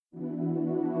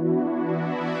Go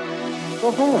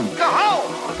home. Go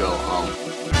home! Go home.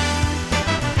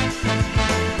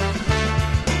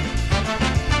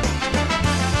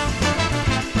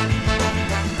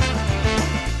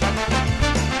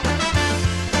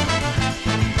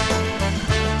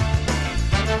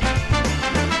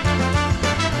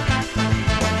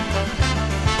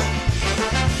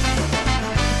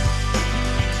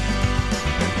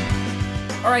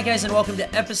 Alright guys, and welcome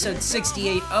to episode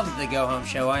 68 of The Go Home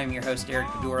Show. I am your host, Eric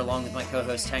Bedour, along with my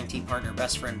co-host, tag team partner,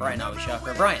 best friend, Brian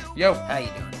Awashaka. Brian, Yo. how you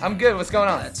doing? I'm good. What's going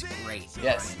on? That's great.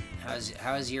 Yes.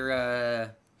 How's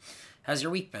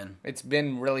your week been? It's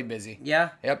been really busy. Yeah?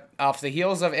 Yep. Off the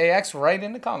heels of AX, right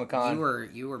into Comic-Con.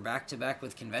 You were back to back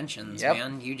with conventions, Yep.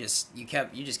 man. You just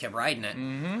kept riding it.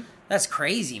 Mm-hmm. That's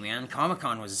crazy, man.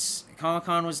 Comic-Con was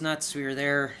nuts. We were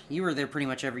there. You were there pretty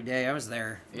much every day. I was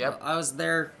there. Yep. I was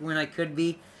there when I could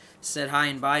be. Said hi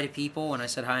and bye to people when I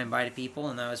said hi and bye to people,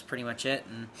 and that was pretty much it.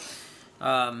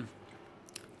 And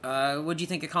what'd you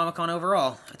think of Comic-Con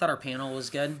overall? I thought our panel was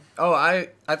good. Oh, I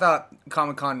thought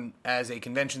Comic-Con as a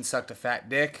convention sucked a fat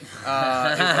dick. It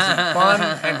wasn't fun.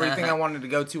 Everything I wanted to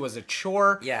go to was a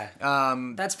chore. Yeah.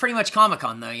 Um, That's pretty much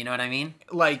Comic-Con, though. You know what I mean?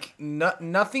 like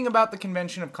nothing about the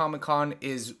convention of Comic-Con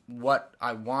is what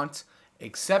I want,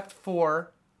 except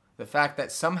for the fact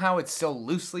that somehow it's still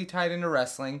loosely tied into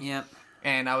wrestling. Yep.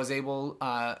 And I was able,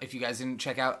 if you guys didn't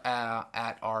check out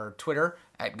at our Twitter,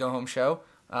 at Go Home Show,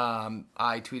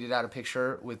 I tweeted out a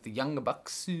picture with the Young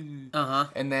Bucks. Uh-huh.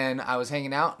 And then I was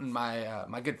hanging out, and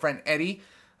my good friend Eddie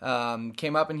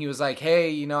came up, and he was like,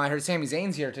 hey, I heard Sami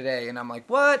Zayn's here today. And I'm like,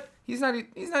 what? He's not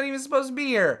even supposed to be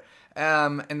here.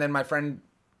 And then my friend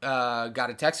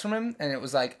got a text from him, and it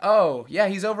was like, oh, yeah,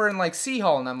 he's over in, C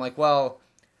Hall. And I'm like, well,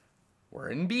 we're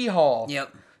in B Hall.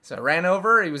 Yep. So I ran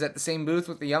over. He was at the same booth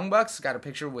with the Young Bucks. Got a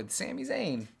picture with Sami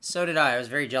Zayn. So did I. I was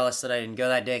very jealous that I didn't go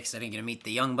that day because I didn't get to meet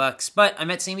the Young Bucks. But I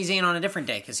met Sami Zayn on a different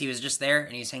day because he was just there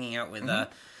and he was hanging out with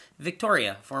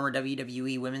Victoria, former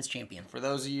WWE Women's Champion. For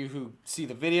those of you who see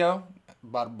the video,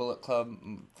 bought a Bullet Club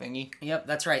thingy. Yep,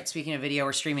 that's right. Speaking of video,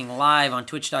 we're streaming live on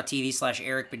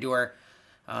twitch.tv/Eric Bedour.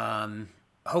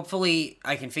 Hopefully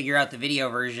I can figure out the video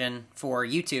version for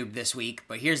YouTube this week.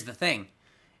 But here's the thing.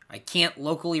 I can't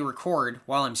locally record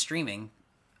while I'm streaming,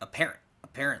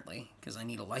 apparently, because I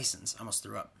need a license. I almost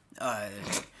threw up. I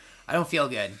don't feel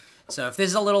good. So if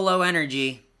this is a little low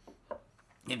energy,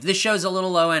 if this show's a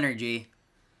little low energy,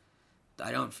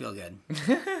 I don't feel good.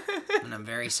 And I'm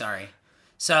very sorry.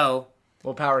 So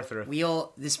We'll power through.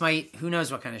 who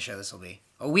knows what kind of show this will be.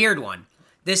 A weird one.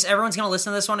 Everyone's going to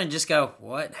listen to this one and just go,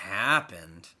 what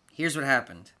happened? Here's what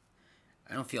happened.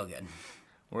 I don't feel good.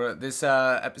 This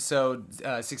episode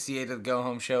 68 of the Go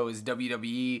Home Show is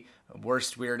WWE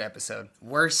Worst Weird Episode.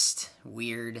 Worst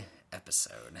weird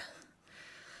episode.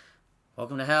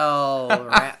 Welcome to hell,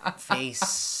 rat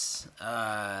face.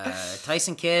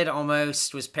 Tyson Kidd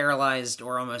almost was paralyzed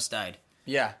or almost died.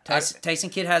 Yeah. Tyson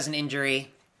Kidd has an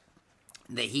injury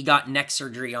that he got neck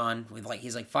surgery on with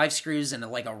he's 5 screws and a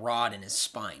rod in his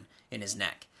spine, in his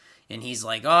neck. And he's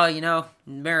like, oh,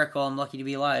 miracle, I'm lucky to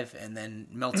be alive. And then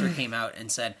Meltzer came out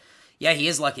and said, yeah, he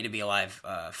is lucky to be alive.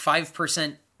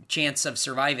 5% chance of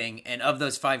surviving. And of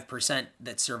those 5%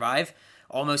 that survive,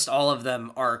 almost all of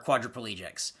them are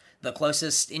quadriplegics. The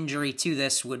closest injury to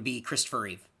this would be Christopher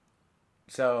Reeve.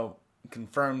 So,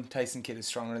 confirmed Tyson Kidd is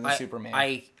stronger than Superman.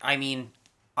 I mean,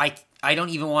 I don't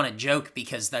even want to joke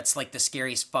because that's the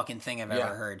scariest fucking thing I've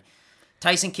ever heard.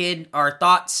 Tyson Kidd, our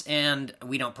thoughts, and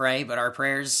we don't pray, but our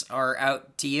prayers are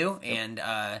out to you, and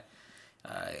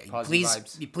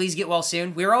please get well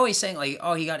soon. We were always saying,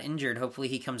 he got injured, hopefully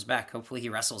he comes back, hopefully he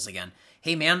wrestles again.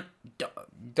 Hey, man,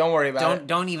 don't worry about it.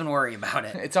 Don't even worry about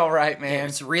it. It's all right, man.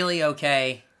 It's really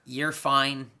okay. You're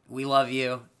fine. We love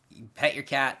you. You pet your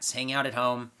cats, hang out at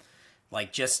home.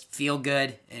 Just feel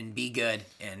good, and be good,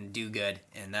 and do good,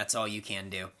 and that's all you can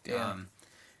do. Damn.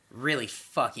 Really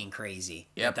fucking crazy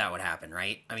Yep. that would happen,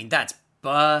 right? I mean, that's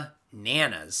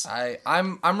bananas.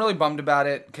 I'm really bummed about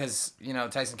it because,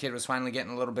 Tyson Kidd was finally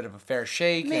getting a little bit of a fair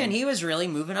shake. Man, he was really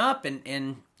moving up,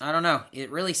 and I don't know. It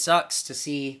really sucks to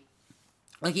see.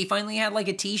 He finally had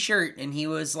a t-shirt, and he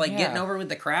was getting over with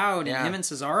the crowd, and him and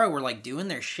Cesaro were doing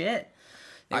their shit.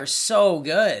 They were so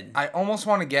good. I almost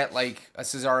want to get a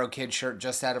Cesaro Kid shirt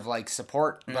just out of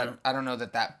support, but I don't know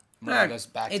that really goes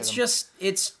back to them.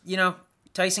 It's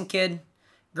Tyson Kidd,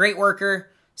 great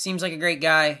worker, seems like a great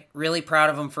guy. Really proud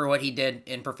of him for what he did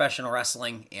in professional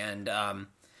wrestling, and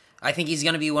I think he's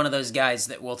going to be one of those guys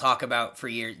that we'll talk about for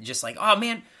years. Just oh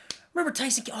man, remember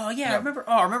Tyson? Oh yeah,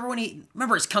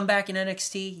 remember his comeback in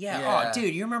NXT? Yeah. Oh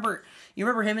dude, you remember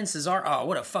him and Cesaro? Oh,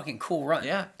 what a fucking cool run.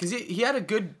 Yeah, because he had a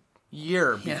good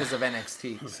year because of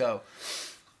NXT. So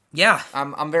Yeah,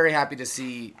 I'm very happy to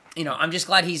see. I'm just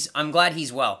glad I'm glad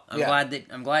he's well. I'm Yeah.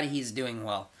 glad he's doing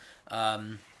well.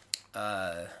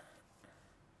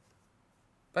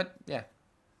 But yeah,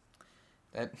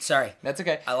 Sorry, that's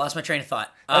okay. I lost my train of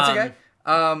thought. That's okay.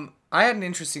 I had an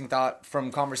interesting thought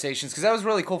from conversations because that was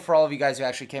really cool for all of you guys who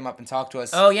actually came up and talked to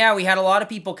us. Oh yeah, we had a lot of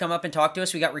people come up and talk to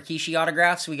us. We got Rikishi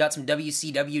autographs. We got some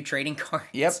WCW trading cards.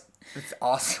 Yep, it's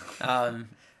awesome.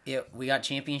 We got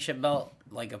championship belt,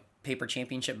 like a paper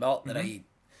championship belt that I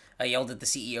yelled at the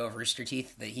CEO of Rooster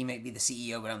Teeth that he might be the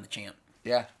CEO, but I'm the champ.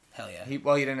 Yeah. Hell yeah. He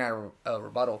didn't have a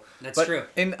rebuttal. That's true.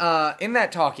 In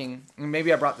that talking, and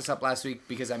maybe I brought this up last week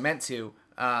because I meant to.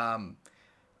 I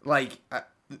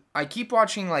keep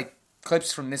watching like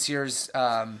clips from this year's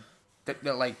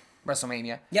like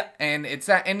WrestleMania. Yep. And it's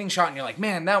that ending shot, and you're like,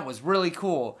 man, that was really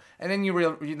cool. And then you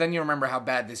remember how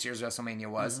bad this year's WrestleMania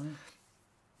was. Mm-hmm.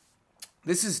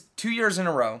 This is 2 years in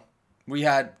a row. We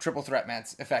had triple threat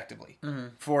matches effectively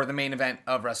for the main event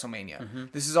of WrestleMania. Mm-hmm.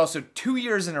 This is also 2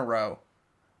 years in a row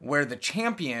where the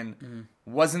champion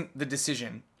wasn't the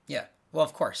decision. Yeah. Well,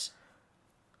 of course.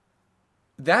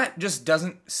 That just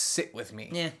doesn't sit with me.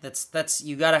 Yeah, that's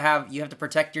you have to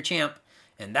protect your champ,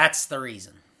 and that's the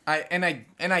reason. I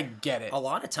get it. A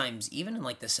lot of times, even in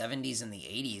like the 70s and the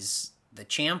 80s, the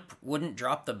champ wouldn't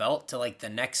drop the belt to like the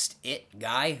next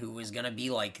guy who was gonna be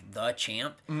like the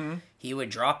champ. Mm-hmm. He would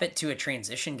drop it to a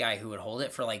transition guy who would hold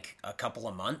it for like a couple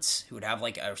of months, who would have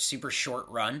like a super short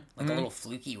run, like a little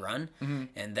fluky run,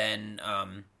 and then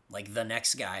like the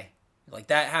next guy. Like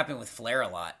that happened with Flair a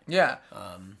lot. Yeah.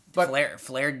 But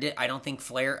Flair did. I don't think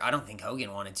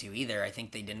Hogan wanted to either. I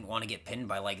think they didn't want to get pinned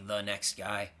by like the next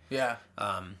guy. Yeah.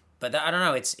 But I don't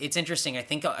know. It's interesting. I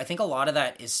think a lot of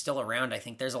that is still around. I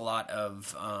think there's a lot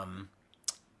of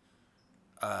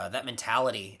that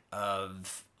mentality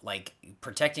of like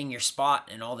protecting your spot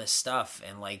and all this stuff,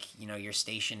 and like your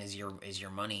station is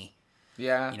your money.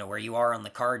 Yeah. Where you are on the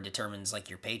card determines like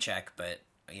your paycheck, but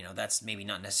that's maybe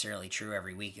not necessarily true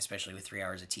every week, especially with 3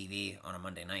 hours of TV on a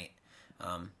Monday night.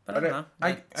 But I don't know.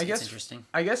 I it's guess interesting.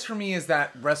 I guess for me is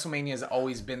that WrestleMania has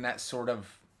always been that sort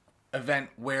of event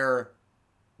where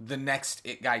the next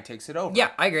guy takes it over.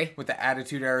 Yeah, I agree. With the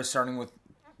Attitude Era starting with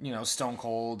Stone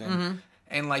Cold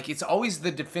and like it's always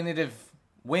the definitive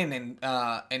win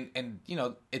and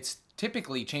it's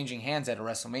typically changing hands at a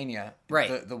WrestleMania,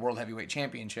 right? The World Heavyweight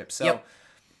Championship. So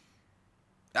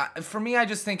for me, I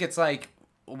just think it's like.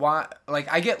 Why?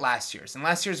 Like I get last year's, and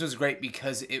last year's was great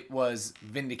because it was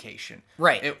vindication.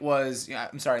 Right. It was.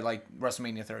 I'm sorry, like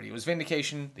WrestleMania 30. It was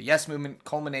vindication. The Yes Movement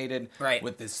culminated. Right.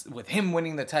 With him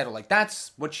winning the title. Like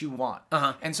that's what you want.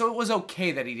 Uh-huh. And so it was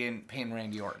okay that he didn't pin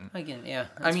Randy Orton. Again, yeah.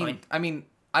 That's fine. I mean,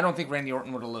 I don't think Randy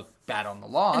Orton would have looked bad on the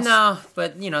loss. No,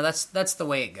 but that's the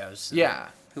way it goes. So yeah.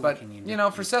 But can you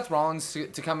do? For Seth Rollins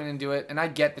to come in and do it, and I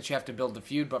get that you have to build the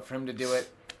feud, but for him to do it,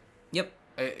 yep.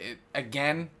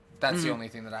 Again. That's the only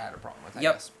thing that I had a problem with, I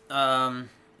yep. guess.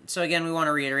 So again, we want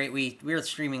to reiterate, we're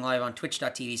streaming live on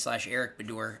twitch.tv/Eric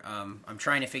Bedour. I'm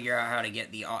trying to figure out how to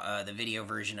get the video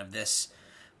version of this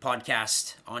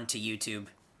podcast onto YouTube.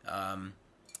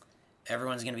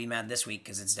 Everyone's going to be mad this week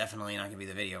because it's definitely not going to be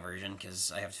the video version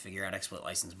because I have to figure out XSplit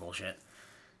license bullshit.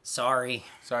 Sorry,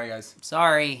 guys.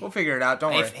 Sorry. We'll figure it out.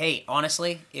 Don't worry. Hey,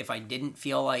 honestly, if I didn't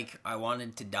feel like I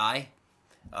wanted to die,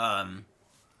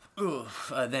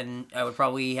 then I would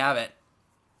probably have it.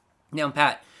 Now,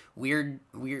 Pat, weird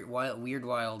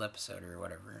wild episode or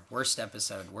whatever. Worst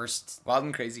Wild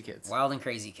and Crazy Kids. Wild and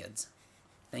Crazy Kids.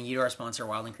 Thank you to our sponsor,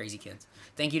 Wild and Crazy Kids.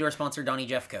 Thank you to our sponsor, Donnie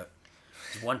Jeffcoat.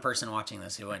 There's one person watching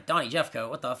this who went, Donnie Jeffcoat,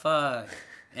 what the fuck?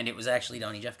 And it was actually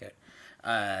Donnie Jeffcoat.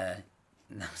 That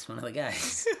was one of the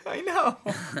guys. I know.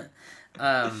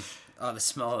 The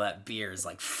smell of that beer is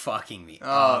like fucking me.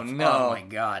 Oh, no. Oh my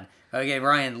god. Okay,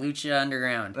 Brian, Lucha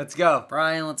Underground. Let's go.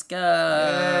 Brian, let's go.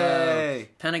 Yay.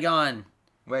 Pentagon.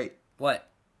 Wait. What?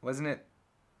 Was it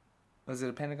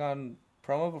a Pentagon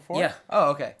promo before? Yeah. Oh,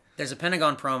 okay. There's a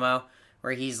Pentagon promo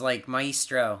where he's like,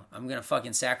 Maestro, I'm going to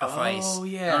fucking sacrifice. Oh,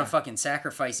 yeah. I'm going to fucking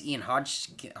sacrifice Ian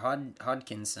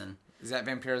Hodkinson. Is that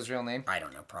Vampiro's real name? I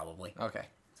don't know, probably. Okay.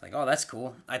 It's like, oh, that's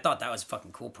cool. I thought that was a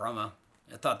fucking cool promo.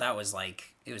 I thought that was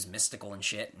like, it was mystical and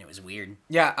shit, and it was weird.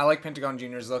 Yeah, I like Pentagon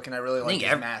Jr.'s look, and I really like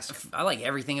his mask. I like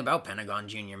everything about Pentagon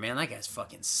Jr., man. That guy's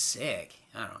fucking sick.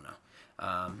 I don't know.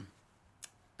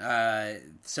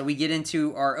 So we get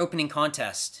into our opening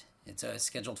contest. It's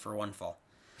scheduled for one fall.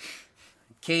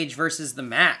 Cage versus the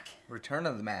Mac. Return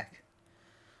of the Mac.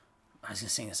 I was going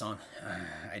to sing the song.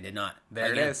 I did not.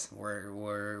 There it is.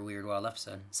 We're a Weird Wild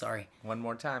episode. Sorry. One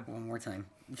more time.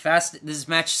 This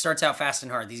match starts out fast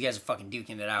and hard. These guys are fucking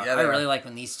duking it out. Yeah, I really like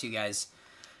when these two guys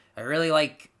I really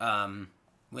like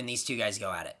when these two guys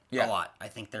go at it Yeah. a lot. I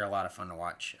think they're a lot of fun to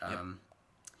watch.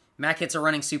 Mac hits a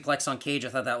running suplex on Cage. I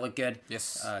thought that looked good.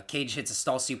 Yes. Cage hits a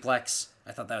stall suplex.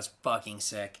 I thought that was fucking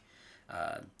sick.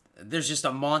 There's just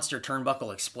a monster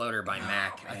turnbuckle exploder by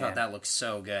Mac. I thought that looked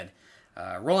so good.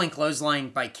 Rolling clothesline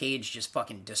by Cage just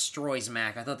fucking destroys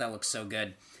Mac. I thought that looked so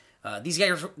good. These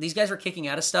guys were kicking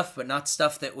out of stuff, but not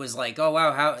stuff that was like, oh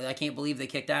wow, how I can't believe they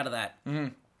kicked out of that.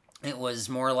 Mm-hmm. It was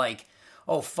more like,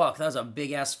 oh fuck, that was a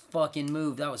big ass fucking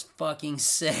move. That was fucking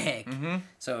sick. Mm-hmm.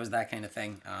 So it was that kind of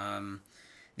thing.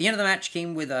 The end of the match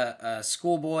came with a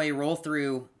schoolboy roll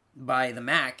through by the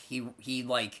Mac. He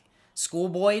like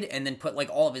schoolboyed and then put like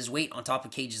all of his weight on top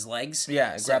of Cage's legs.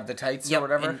 Yeah, grabbed the tights or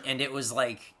whatever. And it was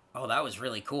like, oh, that was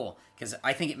really cool because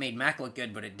I think it made Mac look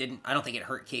good, but it didn't. I don't think it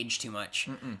hurt Cage too much.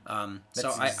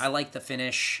 So I like the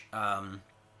finish.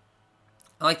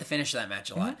 I like the finish of that match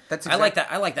a lot. I like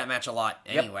that match a lot.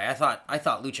 Anyway, I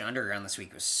thought Lucha Underground this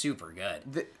week was super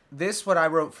good. This what I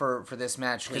wrote for this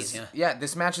match. Please,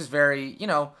 This match is very,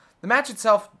 the match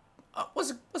itself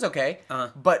was okay,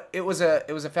 but it was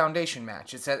a foundation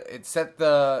match. It set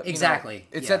the exactly.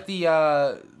 It set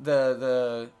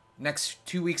the next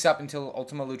 2 weeks up until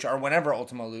Ultima Lucha or whenever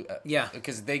Ultima Lucha.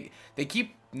 Because they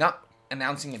keep not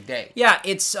announcing a day. Yeah,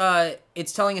 it's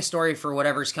telling a story for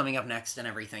whatever's coming up next and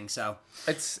everything. So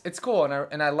it's cool,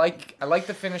 and I like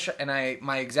the finish, and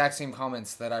my exact same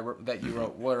comments that you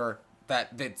wrote were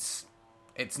that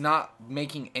it's not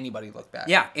making anybody look bad.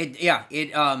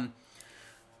 It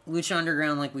Lucha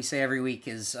Underground, like we say every week,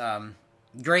 is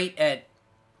great at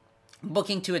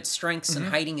booking to its strengths and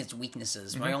hiding its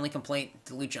weaknesses. My only complaint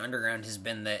to Lucha Underground has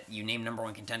been that you name number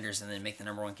one contenders and then make the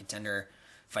number one contender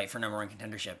fight for number one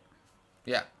contendership.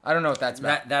 Yeah, I don't know what that's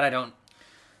about. That I don't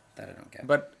get.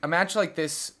 But a match like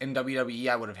this in WWE,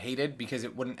 I would have hated because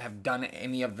it wouldn't have done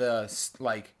any of the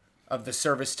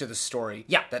service to the story.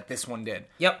 That this one did.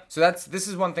 Yep. So this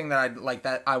is one thing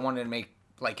that I wanted to make.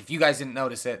 Like, if you guys didn't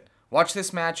notice it, watch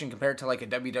this match and compare it to like a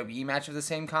WWE match of the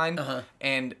same kind.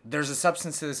 And there's a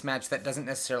substance to this match that doesn't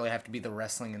necessarily have to be the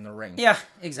wrestling in the ring. Yeah,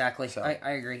 exactly. So.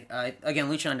 I agree. Again,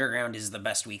 Lucha Underground is the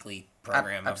best weekly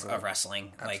program of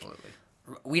wrestling. Absolutely.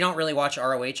 We don't really watch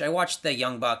ROH. I watched the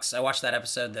Young Bucks. I watched that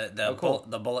episode,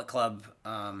 the Bullet Club,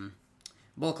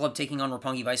 taking on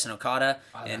Roppongi Vice and Okada,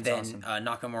 and then awesome.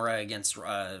 Nakamura against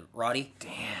Roddy.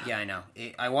 Damn. Yeah, I know.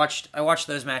 I watched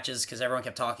those matches because everyone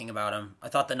kept talking about them. I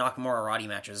thought the Nakamura Roddy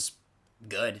match was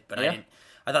good, but I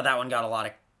thought that one got a lot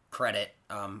of credit.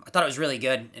 I thought it was really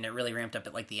good, and it really ramped up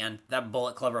at like the end. That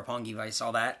Bullet Club, Roppongi Vice,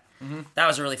 all that. That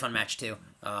was a really fun match too.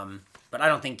 But I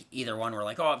don't think either one were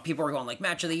like, oh, people were going like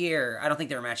match of the year. I don't think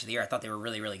they were match of the year. I thought they were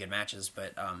really, really good matches.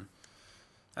 But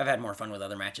I've had more fun with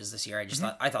other matches this year.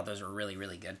 I thought those were really,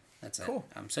 really good. That's it. Cool.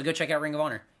 So go check out Ring of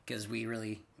Honor because we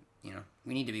really,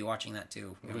 we need to be watching that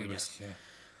too.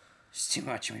 It's too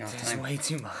much. We don't have time. It's way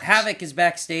too much. Havoc is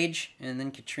backstage, and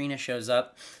then Katrina shows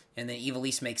up, and then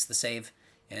Ivelisse makes the save,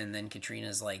 and then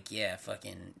Katrina's like, yeah,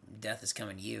 fucking death is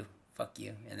coming to you. Fuck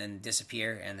you. And then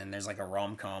disappear, and then there's like a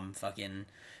rom-com fucking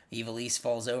Ivelisse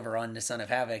falls over onto Son of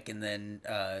Havoc, and then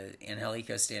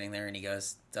Angelico's standing there, and he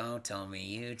goes, don't tell me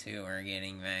you two are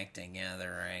getting back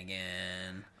together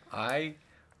again. I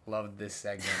loved this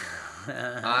segment.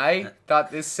 I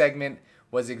thought this segment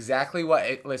was exactly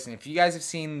what... Listen, if you guys have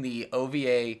seen the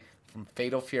OVA from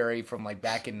Fatal Fury from like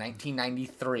back in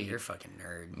 1993... You're a fucking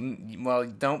nerd. Well,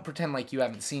 don't pretend like you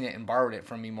haven't seen it and borrowed it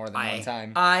from me more than one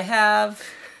time. I have...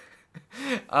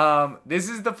 This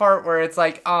is the part where it's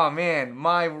like, oh man,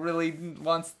 Mai really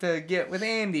wants to get with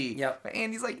Andy. Yep. But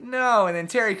Andy's like, no. And then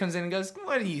Terry comes in and goes,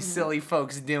 what are you silly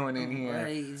folks doing in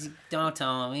here? Don't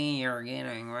tell me you're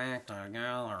getting back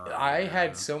together. I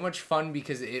had so much fun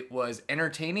because it was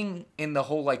entertaining in the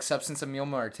whole like substance of Mil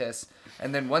Muertes.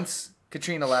 And then once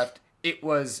Katrina left, it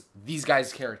was these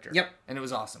guys' character. Yep. And it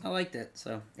was awesome. I liked it.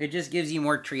 So it just gives you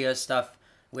more trio stuff,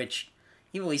 which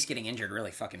Ivelisse getting injured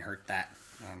really fucking hurt that.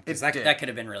 Because that could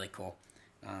have been really cool.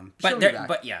 But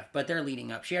they're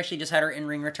leading up. She actually just had her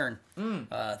in-ring return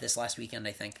this last weekend,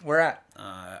 I think. Where at?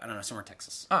 I don't know, somewhere in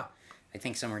Texas. Ah. I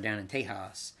think somewhere down in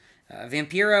Tejas.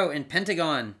 Vampiro and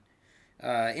Pentagon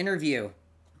interview.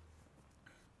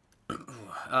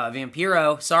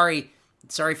 Vampiro,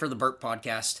 sorry for the burp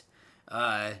podcast.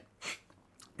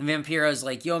 Vampiro's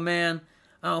like, yo man,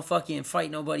 I don't fucking fight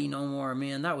nobody no more,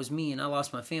 man. That was me, and I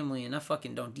lost my family, and I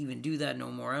fucking don't even do that no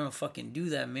more. I don't fucking do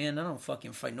that, man. I don't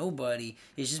fucking fight nobody.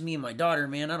 It's just me and my daughter,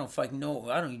 man. I don't fucking know.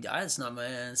 It's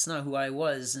not who I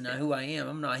was and not who I am.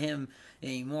 I'm not him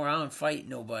anymore. I don't fight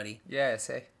nobody. Yeah,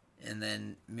 say. And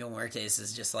then Mil Muertes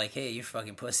is just like, hey, you're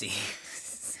fucking pussy.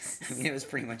 I mean, it was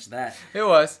pretty much that. It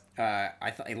was.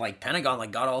 I thought like Pentagon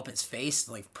like got all up his face,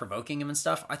 like provoking him and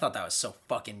stuff. I thought that was so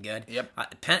fucking good.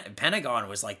 Yep. Pentagon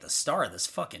was like the star of this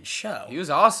fucking show. He was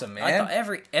awesome, man. I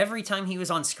thought every time he was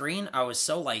on screen, I was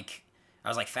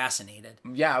fascinated.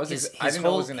 Yeah, I didn't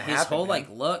know what was gonna happen. His whole man. like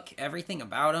look, everything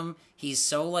about him. He's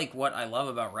so like what I love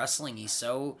about wrestling. He's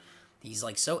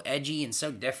like so edgy and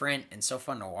so different and so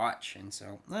fun to watch. And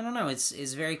so I don't know. It's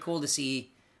very cool to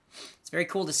see. It's very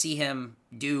cool to see him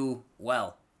do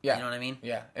well. Yeah. You know what I mean?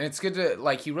 Yeah, and it's good to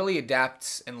like he really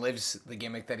adapts and lives the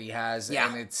gimmick that he has.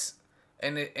 Yeah.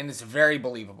 and it's very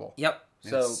believable. Yep.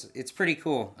 So it's pretty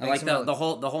cool. I makes like him the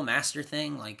whole master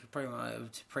thing, like pray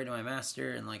to my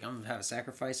master, and like I'm gonna have a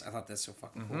sacrifice. I thought that's so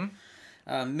fucking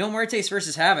cool. Mil Muertes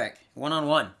versus Havoc,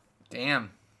 1-on-1.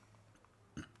 Damn.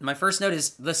 My first note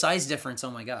is the size difference. Oh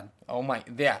my god. Oh my.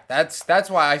 Yeah. That's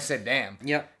why I said damn.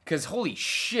 Yep. Because holy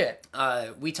shit.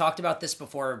 We talked about this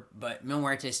before, but Mil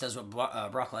Muertes does what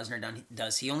Brock Lesnar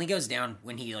does. He only goes down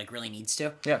when he like really needs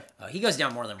to. Yeah. He goes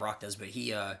down more than Brock does, but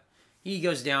he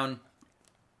goes down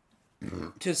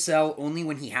to sell only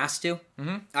when he has to.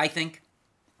 Mm-hmm. I think,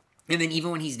 and then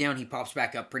even when he's down, he pops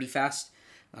back up pretty fast.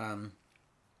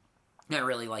 I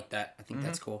really like that. I think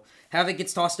that's cool. Havoc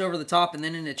gets tossed over the top and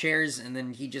then into chairs, and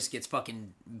then he just gets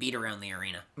fucking beat around the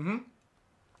arena. Mm-hmm.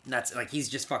 That's like he's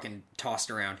just fucking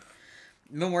tossed around.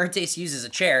 Mil Muertes uses a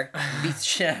chair, beats the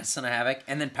shit out of Son of Havoc,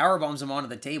 and then powerbombs him onto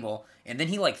the table, and then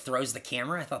he like throws the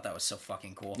camera. I thought that was so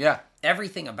fucking cool. Yeah.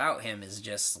 Everything about him is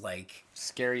just like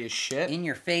Scary as shit. in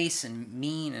your face and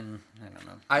mean, and I don't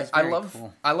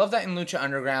know. I love that in Lucha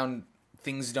Underground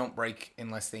things don't break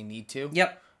unless they need to.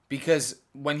 Yep. Because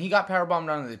when he got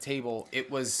powerbombed onto the table, it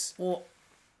was Well,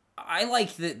 I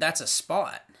like that. That's a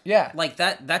spot. yeah. Like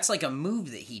that's like a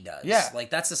move that he does. Yeah. Like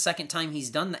that's the second time he's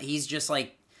done that. He's just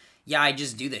like, yeah, I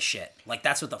just do this shit. Like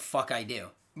that's what the fuck I do.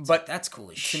 It's But like, that's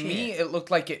cool as to shit. me, it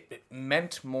looked like it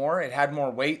meant more. It had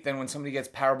more weight than when somebody gets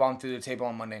powerbombed through the table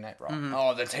on Monday Night Raw.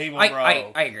 Oh, the table, bro.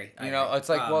 I agree. You know, it's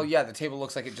like, well, yeah, the table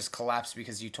looks like it just collapsed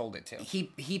because you told it to.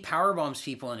 He power bombs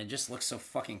people and it just looks so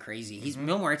fucking crazy. He's Mm-hmm.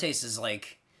 Mil Muertes is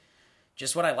like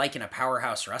just what I like in a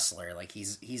powerhouse wrestler. Like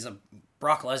he's a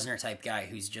Brock Lesnar type guy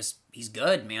who's he's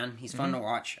good, man. He's fun to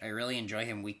watch. I really enjoy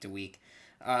him week to week.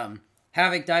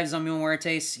 Havoc dives on Mil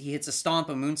Muertes. He hits a stomp,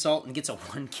 a moonsault, and gets a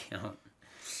 1 count.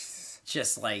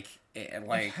 Just like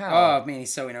How? oh man,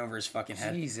 he's so in over his fucking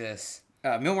head. Jesus.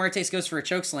 Mil Muertes goes for a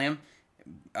choke slam.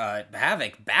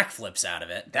 Havoc backflips out of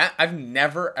it. That I've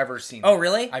never ever seen. Oh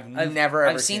really? I've never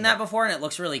ever seen that before, and it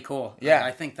looks really cool. Yeah.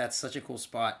 Like, I think that's such a cool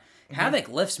spot. Havoc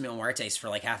lifts Mil Muertes for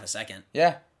like half a second.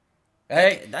 Yeah.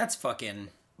 Hey, That's fucking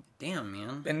damn,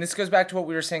 man. and this goes back to what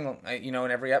we were saying, you know,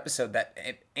 in every episode, that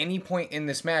at any point in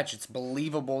this match, it's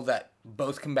believable that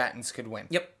both combatants could win.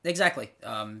 Yep, exactly.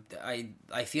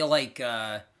 I feel like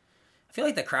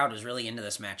the crowd was really into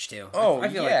this match too. Oh, I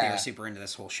feel like they yeah. were super into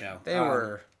this whole show. They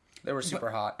were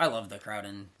super hot. I love the crowd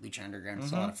in Lucha Underground.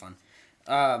 It's a lot of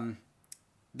fun.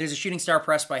 There's a shooting star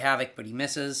press by Havoc, but he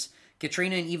misses.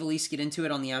 Katrina and Ivelisse get into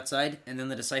it on the outside, and then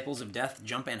the Disciples of Death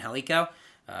jump Angelico.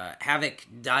 Havoc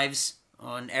dives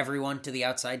on everyone to the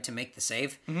outside to make the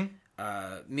save.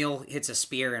 Mil hits a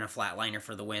spear and a flatliner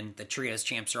for the win. The Trios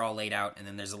champs are all laid out, and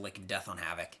then there's a lick of death on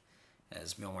Havoc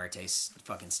as Mil Muertes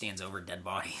fucking stands over dead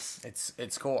bodies.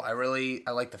 It's cool. I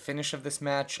like the finish of this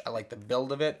match. I like the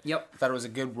build of it. Yep. I thought it was a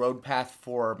good road path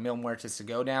for Mil Muertes to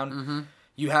go down.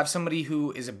 You have somebody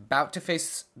who is about to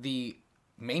face the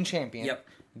main champion. Yep.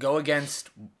 Go against,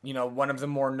 you know, one of the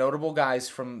more notable guys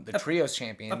from the Trios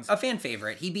champions. A fan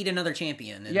favorite. He beat another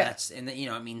champion, and Yeah. you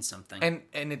know, it means something.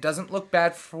 And it doesn't look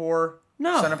bad for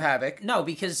No. Son of Havoc. No,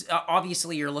 because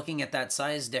obviously you're looking at that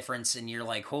size difference and you're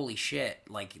like, holy shit,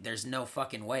 like there's no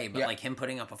fucking way. But Yeah. like him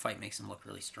putting up a fight makes him look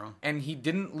really strong. And he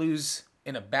didn't lose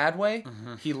in a bad way.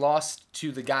 He lost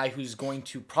to the guy who's going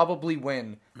to probably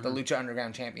win the Lucha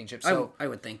Underground Championship. So I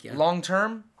would think, yeah. long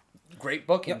term, great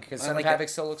booking Yep, because I Son like of Havoc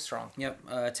it. still looks strong. Yep.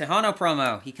 Tejano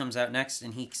promo. He comes out next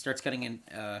and he starts cutting in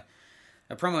a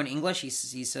promo in English. He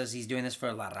says he's doing this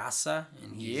for La Raza.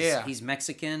 And he's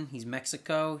Mexican. He's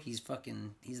Mexico. He's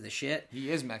the shit. He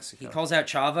is Mexico. He calls out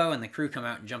Chavo and the crew come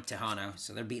out and jump Tejano.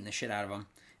 So they're beating the shit out of him.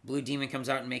 Blue Demon comes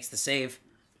out and makes the save.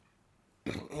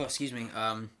 Oh, excuse me.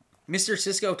 Mr.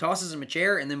 Cisco tosses him a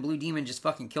chair and then Blue Demon just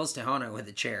fucking kills Tejano with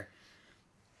a chair.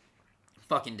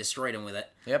 Fucking destroyed him with it.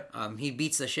 Yep. He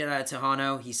beats the shit out of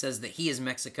Tejano. He says that he is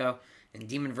Mexico, and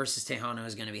Demon versus Tejano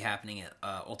is going to be happening at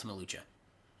Ultima Lucha.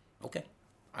 Okay.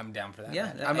 I'm down for that.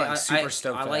 Yeah, match. I'm like super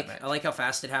stoked for that match. I like how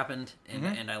fast it happened,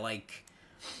 and I like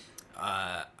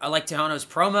Tejano's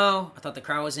promo. I thought the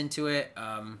crowd was into it.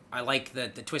 I like the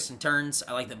twists and turns.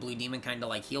 I like that Blue Demon kind of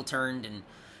like heel turned and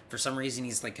For some reason,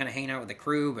 he's like kind of hanging out with the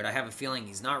crew, but I have a feeling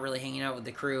he's not really hanging out with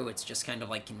the crew. It's just kind of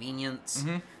like convenience.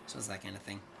 So it's that kind of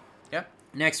thing. Yep.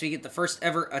 Next, we get the first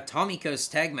ever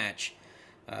Atomicos tag match.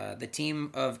 The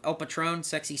team of El Patron,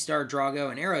 Sexy Star,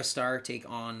 Drago, and Aerostar take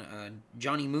on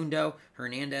Johnny Mundo,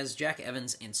 Hernandez, Jack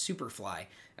Evans, and Superfly.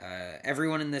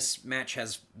 Everyone in this match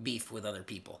has beef with other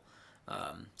people.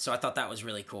 So I thought that was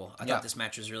really cool. I thought this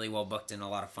match was really well booked and a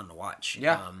lot of fun to watch.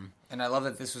 Yeah. And I love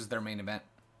that this was their main event.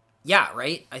 Yeah,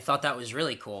 right? I thought that was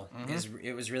really cool.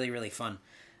 It was really, really fun.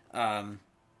 I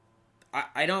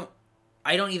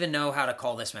don't even know how to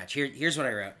call this match. Here's what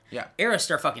I wrote. Yeah.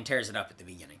 Aerostar fucking tears it up at the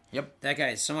beginning. Yep. That guy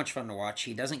is so much fun to watch.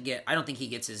 I don't think he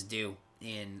gets his due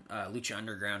in Lucha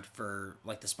Underground for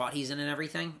like the spot he's in and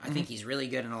everything. I think he's really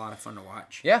good and a lot of fun to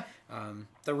watch. Yeah.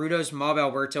 The Rudos mob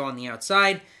Alberto on the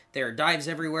outside. There are dives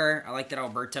everywhere. I like that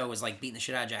Alberto was like beating the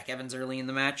shit out of Jack Evans early in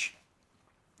the match.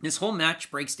 This whole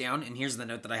match breaks down, and here's the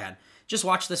note that I had. Just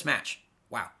watch this match.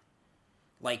 Wow.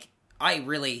 Like, I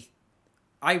really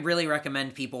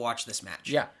recommend people watch this match.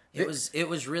 Yeah. It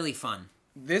was really fun.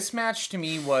 This match to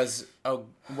me was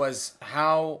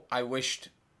how I wished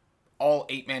all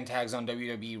 8-man tags on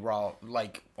WWE Raw,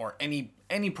 like, or any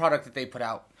product that they put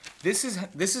out. This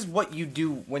is what you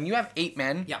do when you have 8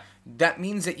 men. Yeah. That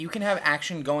means that you can have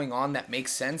action going on that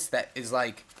makes sense, that is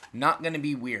like not going to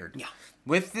be weird. Yeah.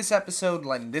 With this episode,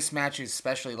 like this match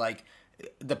especially, like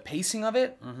the pacing of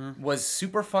it was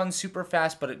super fun, super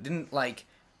fast, but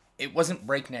it wasn't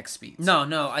breakneck speeds.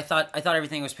 No, I thought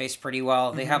everything was paced pretty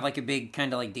well. They have like a big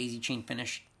kind of like daisy chain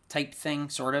finish type thing,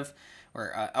 sort of,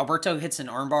 where Alberto hits an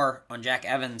armbar on Jack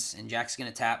Evans, and Jack's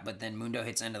gonna tap, but then Mundo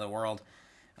hits End of the World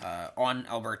on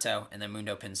Alberto, and then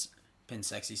Mundo pins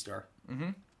Sexy Star.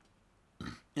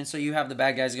 And so you have the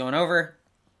bad guys going over.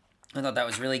 I thought that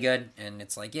was really good, and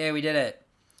it's like, yeah, we did it.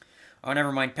 Oh,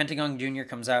 never mind. Pentagon Jr.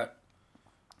 comes out.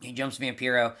 He jumps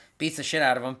Vampiro, beats the shit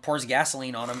out of him, pours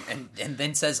gasoline on him, and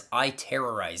then says, "I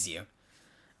terrorize you."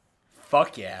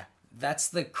 Fuck yeah. That's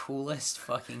the coolest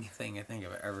fucking thing I think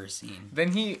I've ever seen.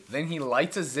 Then he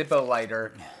lights a Zippo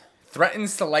lighter,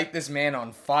 threatens to light this man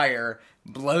on fire,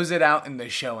 blows it out, and the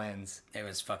show ends. It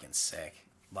was fucking sick.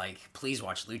 Like, please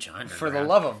watch Lucha Underground. For the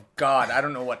love of God, I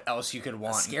don't know what else you could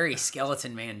want. A scary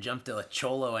skeleton man jumped a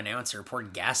Cholo announcer,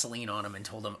 poured gasoline on him, and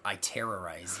told him, "I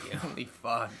terrorize you." Holy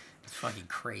fuck. It's fucking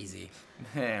crazy.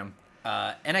 Damn.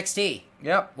 NXT.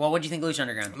 Yep. Well, what do you think of Lucha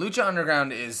Underground? Lucha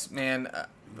Underground is, man...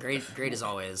 great as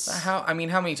always. How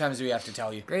many times do we have to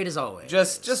tell you? Great as always.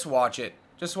 Just watch it.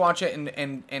 Just watch it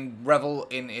and revel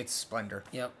in its splendor.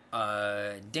 Yep.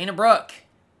 Dana Brooke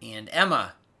and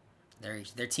Emma.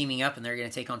 They're teaming up, and they're going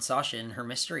to take on Sasha and her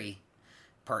mystery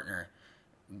partner.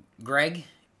 Greg,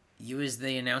 you as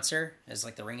the announcer, as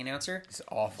like the ring announcer. It's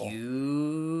awful.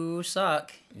 You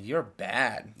suck. You're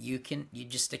bad. You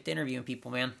just stick to interviewing people,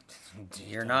 man.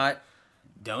 You're not.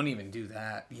 Don't even do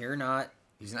that. You're not.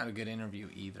 He's not a good interview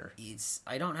either.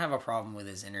 I don't have a problem with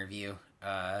his interview.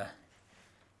 Him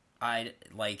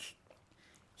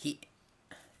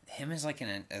as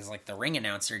like the ring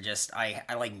announcer. Just I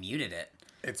like muted it.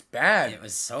 It's bad. It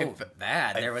was so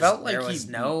bad. There was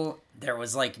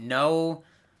no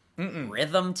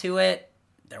rhythm to it.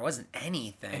 There wasn't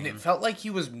anything. And it felt like he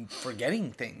was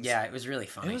forgetting things. Yeah, it was really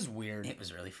funny. It was weird. It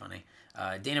was really funny.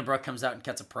 Dana Brooke comes out and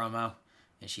cuts a promo,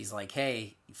 and she's like,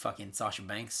 "Hey, you fucking Sasha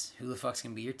Banks, who the fuck's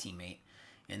gonna be your teammate?"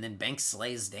 And then Banks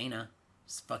slays Dana.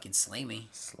 Just fucking slay me.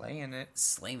 Slaying it.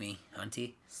 Slay me,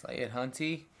 Hunty. Slay it,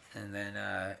 Hunty. And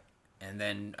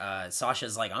then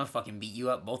Sasha's like, "I'm gonna fucking beat you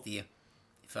up, both of you.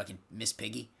 Fucking Miss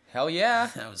Piggy." Hell yeah.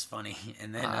 That was funny.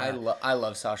 And then I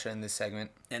love Sasha in this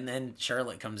segment. And then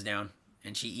Charlotte comes down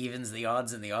and she evens the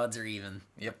odds, and the odds are even.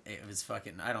 Yep. It was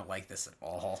fucking. I don't like this at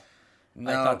all. No.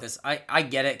 I thought this. I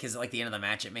get it because like the end of the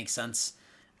match, it makes sense.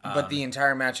 But the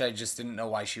entire match, I just didn't know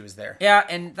why she was there. Yeah,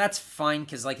 and that's fine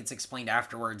because like it's explained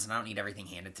afterwards, and I don't need everything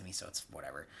handed to me, so it's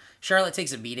whatever. Charlotte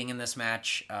takes a beating in this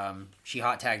match. She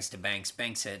hot tags to Banks.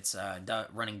 Banks hits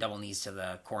running double knees to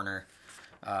the corner.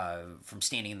 From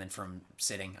standing and then from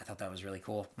sitting. I thought that was really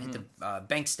cool. Hit the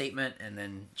Banks statement, and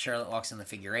then Charlotte locks in the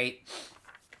figure 8.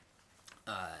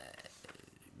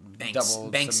 Banks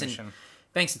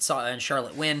and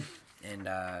Charlotte win, and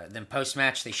then post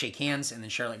match they shake hands, and then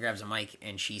Charlotte grabs a mic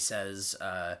and she says,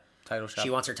 "Title shot."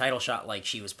 She wants her title shot like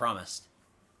she was promised.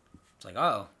 It's like,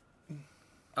 oh,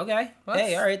 okay,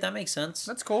 hey, all right, that makes sense.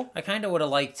 That's cool. I kind of would have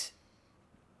liked.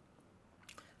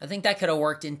 I think that could have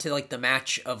worked into like the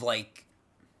match of like.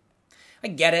 I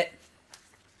get it.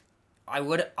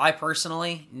 I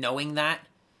personally, knowing that,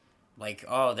 like,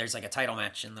 oh, there's like a title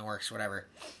match in the works, whatever.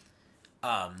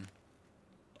 I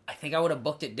think I would have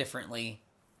booked it differently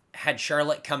had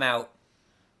Charlotte come out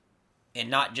and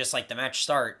not just like the match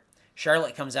start.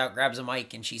 Charlotte comes out, grabs a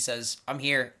mic, and she says, "I'm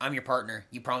here. I'm your partner.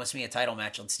 You promised me a title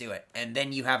match. Let's do it." And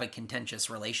then you have a contentious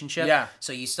relationship. Yeah.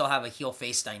 So you still have a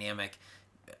heel-face dynamic,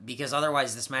 because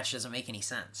otherwise this match doesn't make any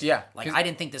sense. Yeah. Like, I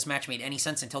didn't think this match made any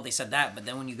sense until they said that, but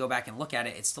then when you go back and look at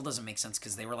it, it still doesn't make sense,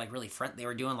 because they were like really they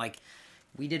were doing like,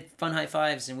 we did fun high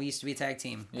fives and we used to be a tag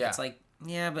team. Yeah. It's like,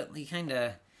 yeah, but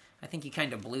I think you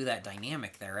kind of blew that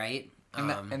dynamic there, right?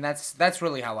 And that's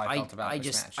really how I felt about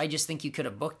this match. I just think you could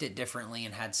have booked it differently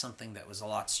and had something that was a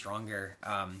lot stronger,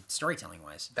 storytelling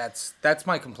wise. That's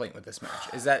my complaint with this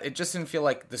match, is that it just didn't feel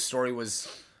like the story was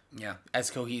as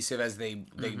cohesive as they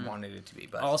wanted it to be.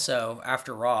 But also,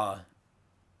 after Raw,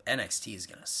 NXT is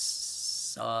gonna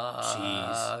suck.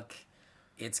 Jeez.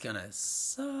 It's gonna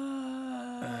suck.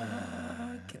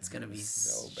 It's gonna be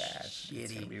so bad. Shitty.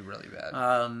 It's gonna be really bad.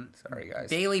 Sorry, guys.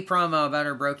 Bailey promo about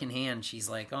her broken hand. She's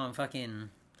like, "Oh,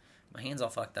 my hand's all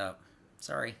fucked up.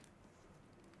 Sorry."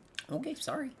 Okay,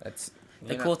 sorry. That's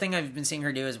the cool thing I've been seeing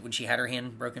her do is when she had her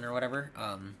hand broken or whatever.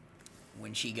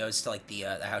 When she goes to like the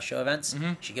house show events,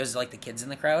 she goes to like the kids in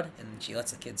the crowd and she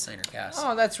lets the kids sign her cast.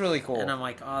 Oh, that's really cool. And I'm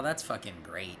like, oh, that's fucking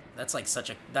great. That's like such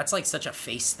a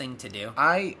face thing to do.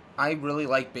 I really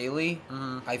like Bailey.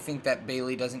 I think that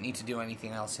Bailey doesn't need to do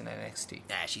anything else in NXT.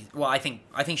 Yeah, I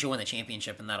think she'll win the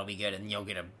championship and that'll be good, and you'll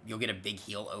get a big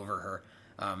heel over her,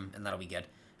 and that'll be good,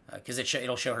 because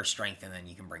it'll show her strength, and then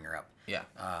you can bring her up. Yeah,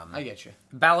 I get you.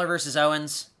 Balor versus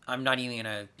Owens. I'm not even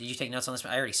gonna. Did you take notes on this?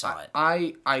 I already saw it.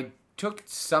 I took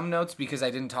some notes because I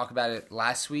didn't talk about it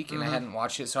last week and I hadn't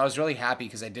watched it, so I was really happy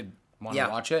because I did want to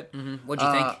watch it. What'd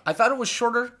you think? I thought it was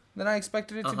shorter than I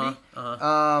expected it to be.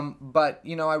 But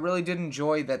I really did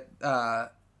enjoy that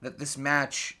that this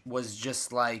match was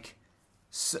just like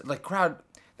the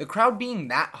crowd being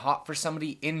that hot for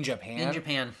somebody in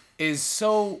Japan is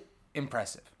so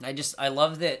impressive. I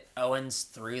love that Owens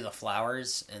threw the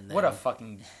flowers, and then, what a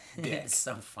fucking dick. It's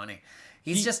so funny.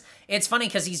 It's funny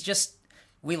because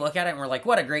we look at it and we're like,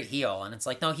 what a great heel. And it's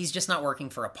like, no, he's just not working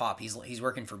for a pop. He's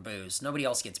working for booze. Nobody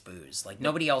else gets booze. Like,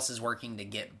 nobody else is working to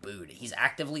get booed. He's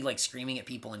actively, like, screaming at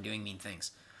people and doing mean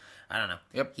things. I don't know.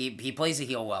 Yep. He plays a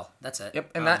heel well. That's it.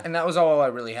 Yep. And that was all I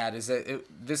really had, is that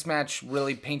this match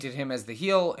really painted him as the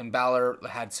heel, and Balor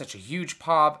had such a huge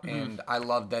pop, and I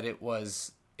loved that it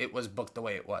was booked the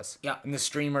way it was. Yeah. And the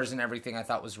streamers and everything I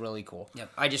thought was really cool.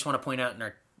 Yep. I just want to point out in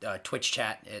our Twitch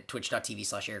chat at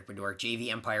twitch.tv/Eric Bedore,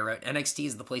 JV Empire wrote, NXT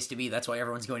is the place to be. That's why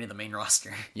everyone's going to the main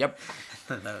roster. Yep.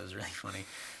 That was really funny.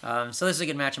 So this is a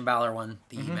good match, and Balor won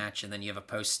the match, and then you have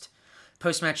a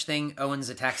post-match thing. Owens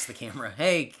attacks the camera.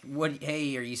 Hey,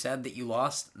 are you sad that you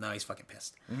lost? No, he's fucking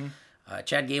pissed.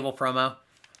 Chad Gable promo.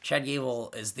 Chad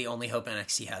Gable is the only hope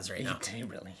NXT has right now. He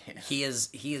really is.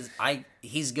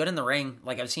 He's good in the ring.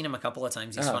 Like, I've seen him a couple of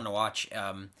times. He's fun to watch.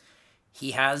 He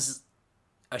has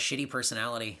a shitty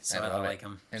personality, so I like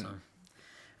him.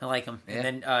 I like him. Yeah.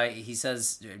 And then he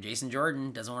says, Jason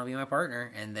Jordan doesn't want to be my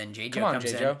partner. And then J-Jo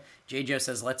comes in. J-Jo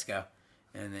says, let's go.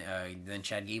 And then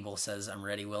Chad Gable says, I'm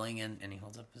ready, willing, and he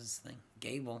holds up his thing.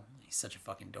 Gable, he's such a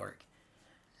fucking dork.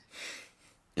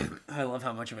 I love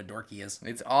how much of a dork he is.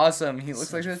 It's awesome. He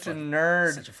looks like such a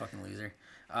nerd. Such a fucking loser.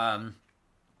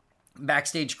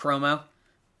 Backstage promo.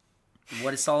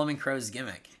 What is Solomon Crow's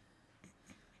gimmick?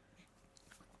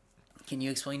 Can you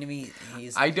explain to me?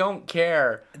 I don't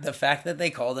care. The fact that they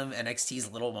called him NXT's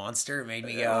Little Monster made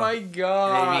me go, oh my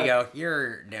god. Made me go,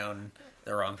 you're down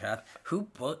the wrong path. Who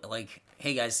put, like,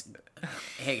 hey guys,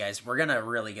 we're gonna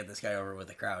really get this guy over with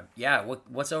the crowd. Yeah,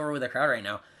 what's over with the crowd right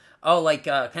now? Oh, like,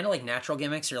 kind of like natural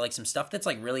gimmicks, or like some stuff that's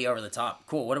like really over the top.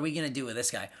 Cool, what are we gonna do with this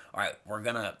guy? All right, we're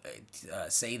gonna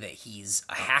say that he's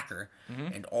a hacker,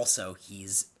 and also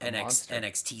he's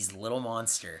NXT's Little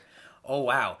Monster. Oh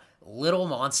wow. Little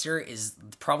Monster is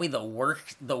probably the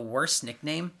worst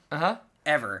nickname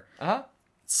ever.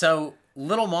 So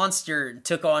Little Monster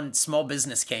took on Small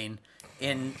Business Kane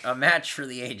in a match for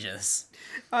the ages.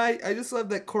 I just love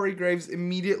that Corey Graves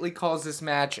immediately calls this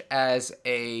match as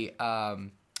he calls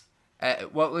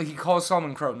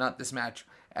Solomon Crow, not this match,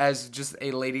 as just a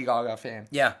Lady Gaga fan.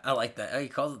 Yeah, I like that. He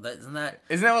calls it that. Isn't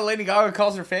that what Lady Gaga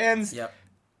calls her fans? Yep.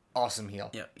 Awesome heel.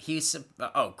 Yeah, he's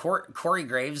Corey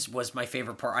Graves was my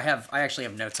favorite part. I actually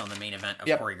have notes on the main event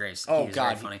of Corey Graves. Oh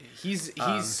god, very funny. He's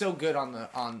so good on the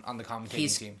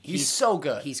commentating team. He's so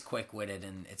good. He's quick witted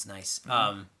and it's nice.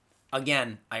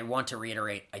 Again, I want to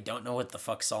reiterate, I don't know what the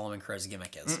fuck Solomon Crow's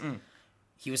gimmick is.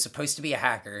 He was supposed to be a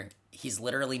hacker. He's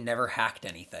literally never hacked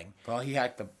anything. Well, he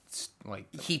hacked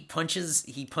he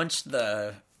punched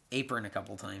the apron a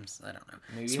couple times. I don't know.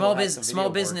 Maybe Small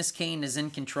Business Kane is in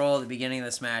control at the beginning of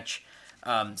this match.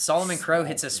 Solomon Crow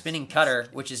hits a spinning cutter,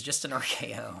 which is just an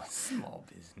RKO. Small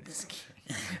business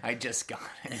Kane. I just got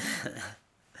it.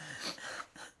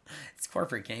 It's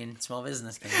corporate Kane, small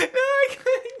business Kane.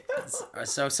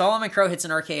 So Solomon Crow hits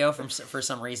an RKO for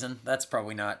some reason. That's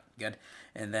probably not good.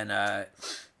 And then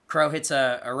Crow hits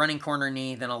a running corner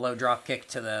knee, then a low drop kick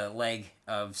to the leg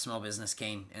of small business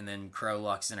Kane, and then Crow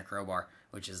locks in a crowbar,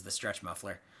 which is the stretch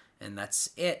muffler. And that's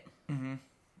it. Mm-hmm.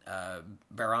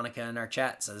 Veronica in our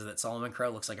chat says that Solomon Crow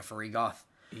looks like a furry goth.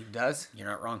 He does. You're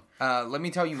not wrong. Let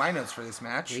me tell you my notes for this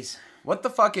match. Please. What the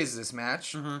fuck is this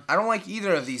match? Mm-hmm. I don't like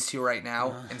either of these two right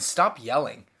now. And stop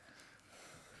yelling.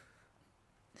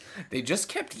 They just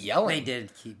kept yelling. They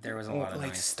did keep. There was a lot of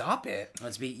noise. Stop it.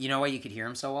 Let's be. You know why you could hear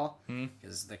him so well?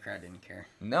 Because the crowd didn't care.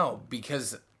 No,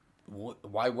 because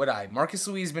why would I? Marcus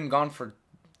Louis has been gone for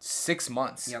 6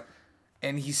 months. Yep.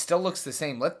 And he still looks the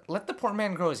same. Let the poor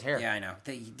man grow his hair. Yeah, I know.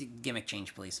 The gimmick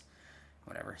change, please.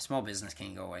 Whatever. Small business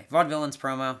can't go away. Vaudevillains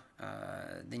promo.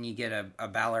 Then you get a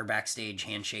Balor backstage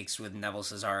handshakes with Neville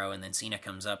Cesaro, and then Cena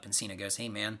comes up, and Cena goes, "Hey,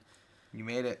 man. You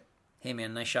made it. Hey,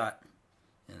 man, nice shot."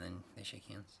 And then they shake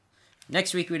hands.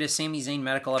 Next week, we had a Sami Zayn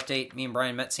medical update. Me and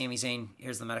Brian met Sami Zayn.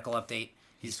 Here's the medical update.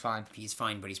 He's fine. He's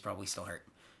fine, but he's probably still hurt.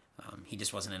 He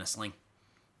just wasn't in a sling.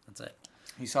 That's it.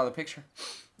 You saw the picture?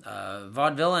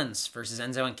 Vaudevillains versus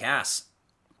Enzo and Cass.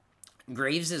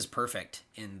 Graves is perfect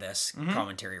in this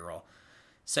commentary role.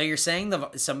 So you're saying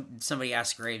somebody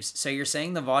asked Graves, so you're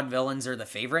saying the Vaudevillains are the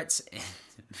favorites?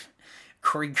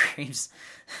 Corey Graves'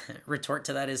 retort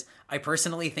to that is, I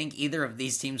personally think either of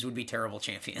these teams would be terrible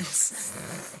champions.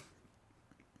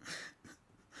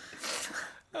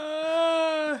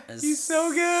 He's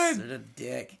so good. Sort of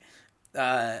dick.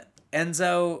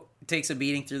 Enzo takes a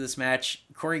beating through this match.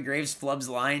 Corey Graves flubs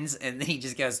lines, and then he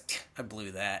just goes, I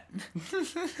blew that.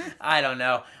 I don't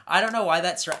know. I don't know why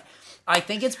that's right. I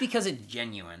think it's because it's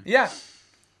genuine. Yeah.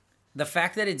 The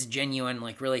fact that it's genuine,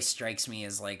 like, really strikes me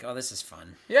as, like, oh, this is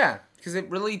fun. Yeah, because it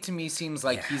really, to me, seems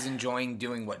like he's enjoying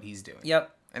doing what he's doing.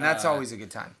 Yep. And that's always a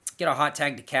good time. Get a hot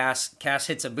tag to Cass. Cass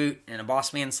hits a boot and a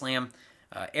boss man slam.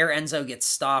 Air Enzo gets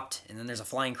stopped, and then there's a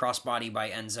flying crossbody by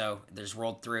Enzo. There's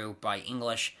rolled through by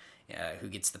English, who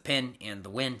gets the pin and the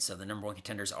win. So the number one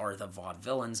contenders are the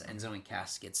Vaudevillains. Enzo and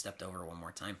Cass get stepped over one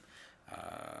more time.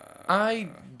 I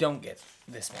don't get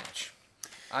this match.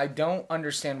 I don't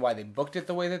understand why they booked it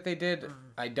the way that they did.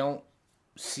 I don't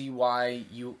see why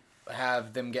you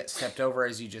have them get stepped over,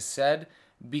 as you just said,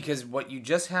 because what you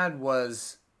just had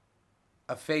was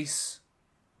a face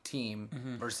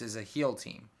team versus a heel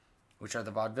team, which are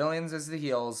the Vaudevillains as the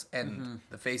heels, and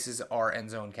the faces are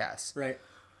Enzo and Cass. Right.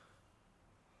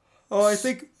 Oh, I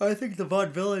think the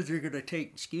Vaudevillains are gonna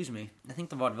take. Excuse me. I think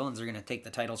the Vaudevillains are gonna take the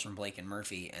titles from Blake and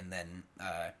Murphy, and then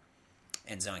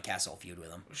Enzo and Cass will feud with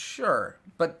them. Sure,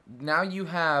 but now you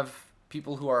have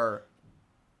people who are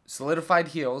solidified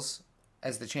heels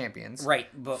as the champions, right?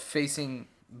 But facing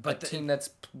a team that's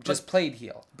just played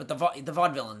heel. But the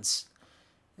Vaudevillains,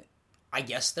 I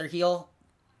guess they're heel.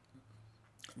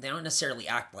 They don't necessarily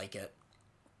act like it,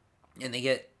 and they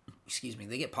get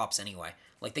pops anyway.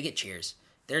 Like, they get cheers.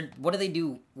 What do they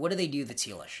do? What do they do that's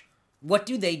heelish? What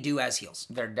do they do as heels?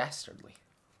 They're dastardly.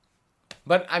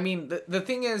 But I mean, the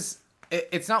thing is,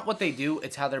 it's not what they do;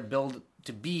 it's how they're built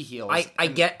to be heels. I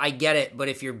get it. But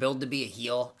if you're built to be a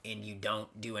heel and you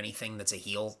don't do anything that's a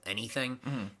heel,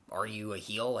 are you a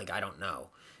heel? Like, I don't know.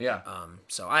 Yeah.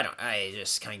 So I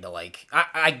just kind of like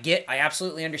I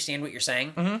absolutely understand what you're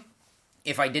saying. Mm-hmm.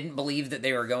 If I didn't believe that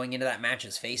they were going into that match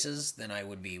as faces, then I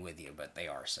would be with you. But they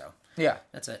are, so yeah,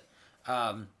 that's it.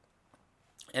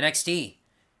 NXT.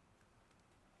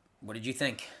 What did you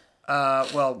think?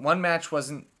 Well, one match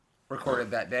wasn't recorded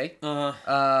that day.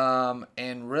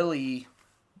 And really,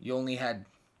 you only had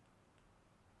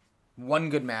one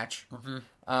good match.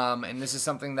 Mm-hmm. And this is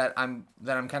something that I'm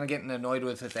kind of getting annoyed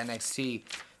with NXT.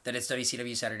 That it's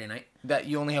WCW Saturday Night. That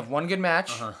you only have one good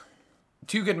match,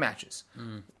 2 good matches,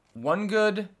 one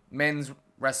good men's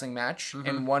wrestling match,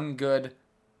 and one good,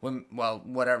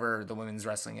 whatever the women's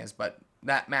wrestling is, but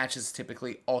that match is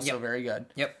typically also very good.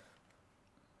 Yep.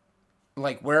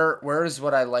 Like, where is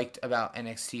what I liked about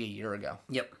NXT a year ago?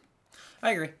 Yep.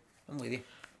 I agree. I'm with you.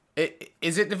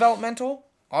 Is it developmental?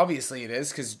 Obviously it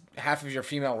is, because half of your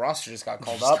female roster just got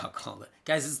called up.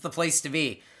 Guys, it's the place to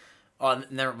be. Oh,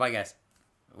 never mind, guys.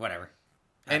 Whatever.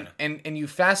 And you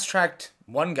fast-tracked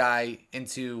one guy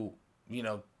into,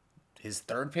 his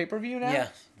third pay-per-view now?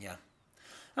 Yeah.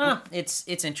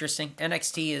 It's interesting.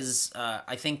 NXT is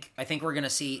I think we're gonna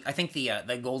see. I think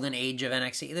the golden age of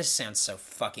NXT. This sounds so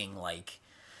fucking like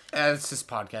It's just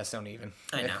podcast don't even.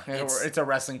 I know. It's a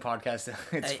wrestling podcast.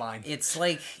 It's fine. It's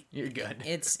like You're good.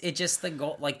 It's just the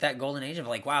that golden age of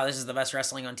like, wow, this is the best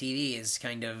wrestling on TV is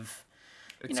kind of,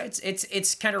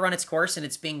 it's kind of run its course, and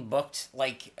it's being booked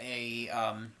like a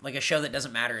show that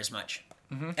doesn't matter as much.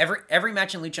 Mm-hmm. Every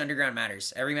match in Lucha Underground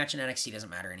matters. Every match in NXT doesn't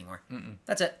matter anymore. Mm-mm.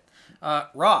 That's it.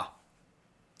 Raw.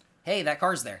 Hey, that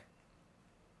car's there.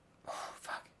 Oh,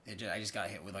 fuck. I just got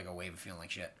hit with like a wave of feeling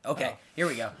like shit. Okay, Here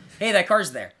we go. Hey, that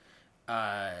car's there.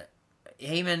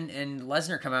 Heyman and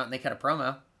Lesnar come out and they cut a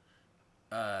promo.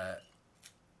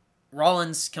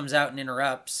 Rollins comes out and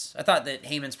interrupts. I thought that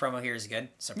Heyman's promo here is good.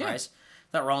 Surprise. Yeah.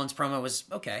 I thought Rollins' promo was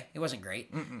okay. It wasn't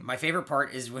great. Mm-mm. My favorite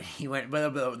part is when he went blah,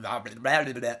 blah, blah, blah, blah,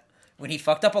 blah, blah, when he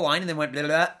fucked up a line and then went blah, blah,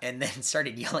 blah, and then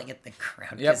started yelling at the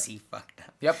crowd because he fucked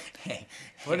up. Yep.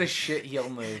 What a shit heel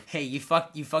move. Hey, you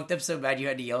fucked up so bad you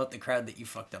had to yell at the crowd that you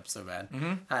fucked up so bad.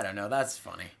 Mm-hmm. I don't know. That's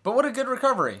funny. But what a good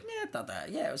recovery. Yeah, I thought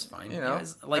that. Yeah, it was fine. You know, it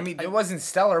was, like, it wasn't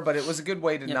stellar, but it was a good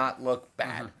way to not look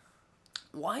bad.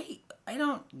 Mm-hmm. Why? I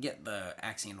don't get the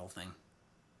axe handle thing.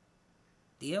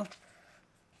 Do you?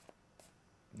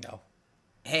 No.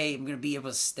 Hey, I'm gonna be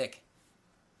able to stick.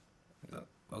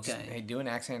 Okay. Hey, do an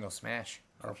axe handle smash.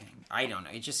 Okay. I don't know.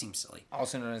 It just seems silly.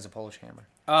 Also known as a Polish hammer.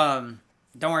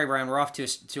 Don't worry, Brian. We're off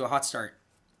to a hot start.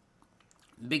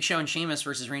 Big Show and Sheamus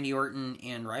versus Randy Orton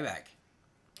and Ryback,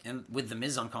 and with The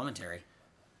Miz on commentary.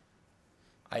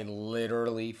 I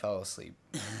literally fell asleep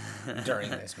during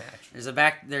this match.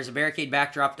 There's a barricade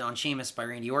backdrop on Sheamus by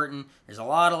Randy Orton. There's a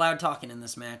lot of loud talking in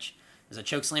this match. There's a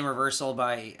chokeslam reversal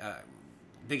by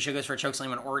Big Show goes for a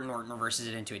chokeslam on Orton. Orton reverses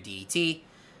it into a DDT.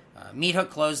 Meat hook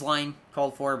clothesline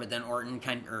called for, but then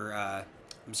Ryback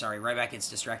gets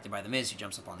distracted by The Miz, who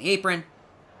jumps up on the apron.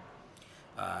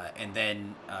 And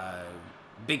then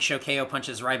Big Show KO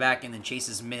punches Ryback and then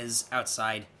chases Miz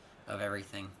outside of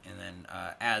everything. And then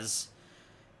as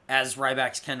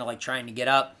Ryback's kind of like trying to get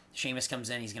up, Sheamus comes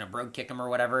in. He's going to brogue kick him or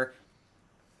whatever.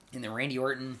 And then Randy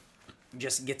Orton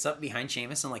just gets up behind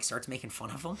Sheamus and like starts making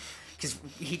fun of him. Because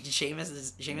Sheamus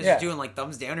is doing like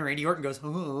thumbs down, and Randy Orton goes,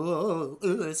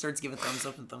 starts giving thumbs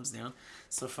up and thumbs down.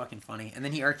 So fucking funny. And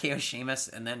then he RKO's Sheamus,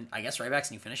 and then I guess Ryback's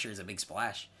new finisher is a big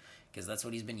splash, because that's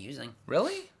what he's been using.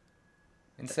 Really?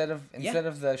 Instead of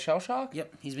the shell shock?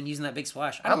 Yep, he's been using that big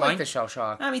splash. I don't like the shell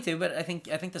shock. Me too, but I think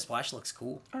the splash looks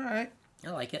cool. All right, I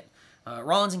like it.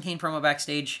 Rollins and Kane promo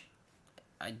backstage.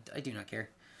 I do not care.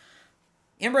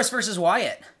 Ambrose versus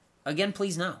Wyatt. Again,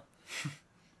 please no.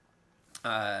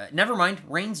 Never mind.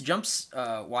 Reigns jumps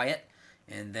Wyatt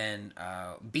and then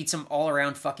beats him all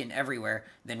around fucking everywhere.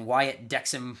 Then Wyatt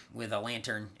decks him with a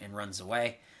lantern and runs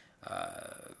away.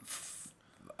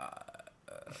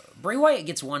 Bray Wyatt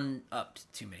gets one up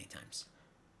too many times.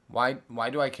 Why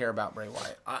do I care about Bray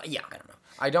Wyatt? Yeah, I don't know.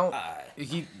 I don't.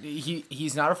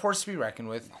 He's not a force to be reckoned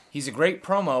with. He's a great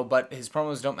promo, but his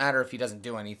promos don't matter if he doesn't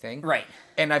do anything. Right.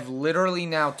 And I've literally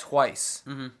now twice.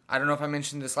 Mm-hmm. I don't know if I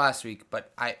mentioned this last week,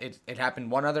 but it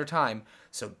happened one other time.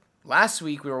 So last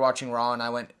week we were watching Raw, and I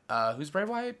went, "Who's Bray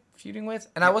Wyatt feuding with?"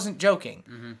 And I wasn't joking.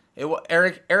 Mm-hmm.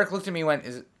 Eric looked at me and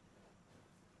went,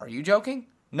 "Are you joking?"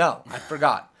 No, I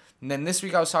forgot. And then this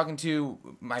week I was talking to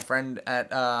my friend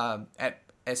at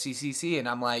SCCC, and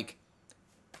I'm like,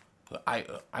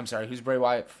 I'm sorry, who's Bray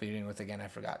Wyatt feuding with again? I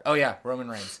forgot. Oh yeah, Roman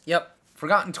Reigns. Yep.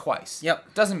 Forgotten twice.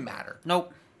 Yep. Doesn't matter.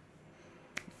 Nope.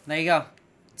 There you go.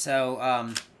 So,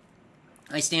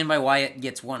 I stand by Wyatt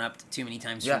gets one up too many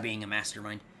times for being a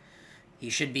mastermind. He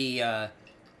should be,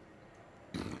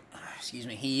 excuse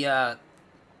me, he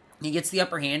gets the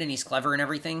upper hand and he's clever and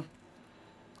everything.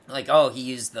 Like, he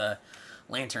used the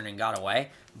lantern and got away.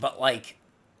 But, like...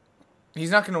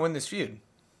 He's not going to win this feud.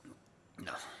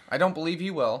 No. I don't believe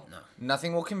he will. No.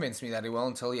 Nothing will convince me that he will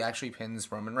until he actually pins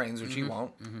Roman Reigns, which he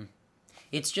won't. Mm-hmm.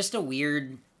 It's just a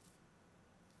weird...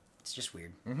 It's just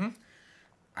weird. Mm-hmm.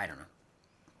 I don't know.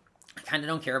 I kind of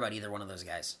don't care about either one of those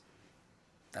guys.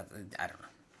 I don't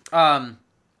know.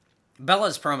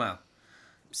 Bella's promo.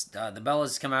 The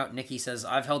Bellas come out. Nikki says,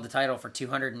 "I've held the title for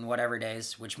 200 and whatever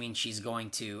days," which means she's going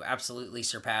to absolutely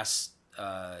surpass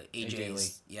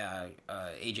AJ's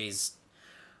AJ's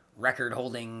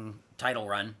record-holding title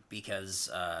run, because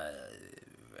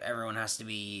everyone has to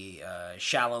be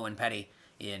shallow and petty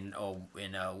in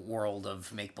a world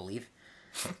of make-believe.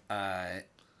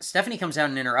 Stephanie comes out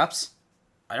and interrupts.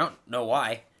 I don't know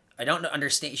why. I don't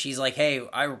understand. She's like, "Hey,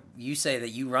 you say that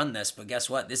you run this, but guess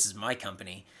what? This is my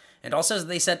company." And also,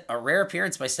 they said a rare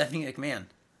appearance by Stephanie McMahon.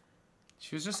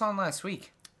 She was just on last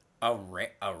week. A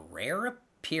rare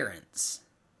appearance.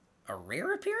 A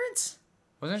rare appearance?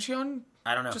 Wasn't she on?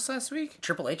 I don't know. Just last week.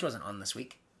 Triple H wasn't on this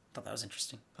week. Thought that was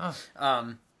interesting. Oh,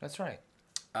 that's right.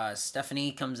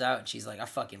 Stephanie comes out and she's like, I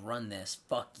fucking run this.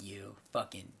 Fuck you.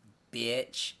 Fucking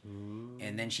bitch.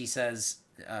 And then she says,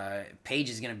 Paige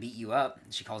is going to beat you up.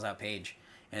 She calls out Paige.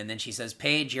 And then she says,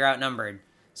 Paige, you're outnumbered.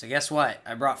 So guess what?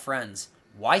 I brought friends.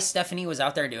 Why Stephanie was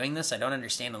out there doing this, I don't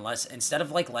understand, unless, instead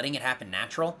of, like, letting it happen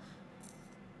natural,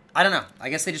 I don't know. I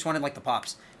guess they just wanted, like, the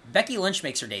pops. Becky Lynch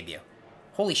makes her debut.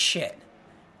 Holy shit.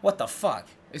 What the fuck?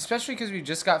 Especially because we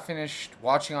just got finished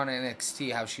watching on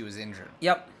NXT how she was injured.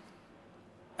 Yep.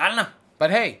 I don't know.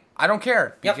 But hey, I don't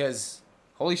care Yep. because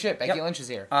holy shit, Becky Lynch is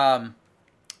here.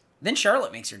 Then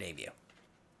Charlotte makes her debut.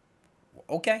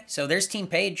 Okay, so there's Team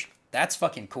Paige. That's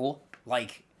fucking cool.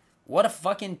 Like, what a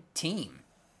fucking team.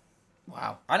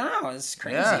 Wow. I don't know. It's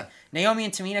crazy. Yeah. Naomi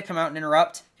and Tamina come out and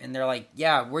interrupt, and they're like,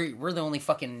 yeah, we're the only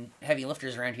fucking heavy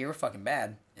lifters around here. We're fucking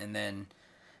bad. And then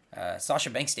Sasha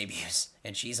Banks debuts,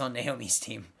 and she's on Naomi's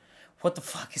team. What the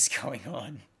fuck is going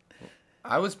on?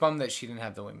 I was bummed that she didn't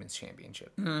have the women's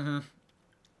championship. Mm-hmm.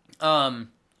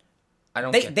 I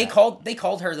don't get They that.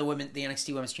 called her the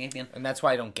NXT Women's Champion. And that's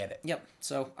why I don't get it. Yep.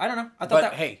 So I don't know. I thought But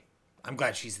that hey, I'm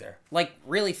glad she's there. like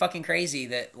really fucking crazy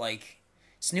that like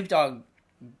Snoop Dogg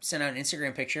sent out an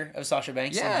Instagram picture of Sasha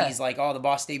Banks Yeah. and he's like, "Oh, the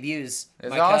boss debuts." It's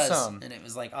my cuz." awesome. And it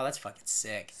was like, "Oh, that's fucking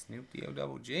sick." Snoop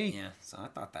D-O-double-G. Yeah. So I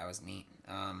thought that was neat.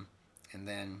 And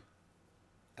then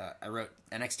I wrote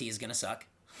NXT is gonna suck.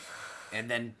 And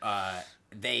then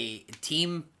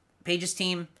Paige's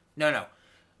team. No.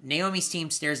 Naomi's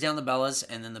team stares down the Bellas,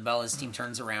 and then the Bellas team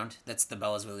turns around. That's the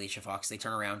Bellas with Alicia Fox. They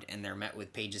turn around, and they're met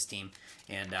with Paige's team.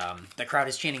 And the crowd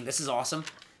is chanting, "This is awesome."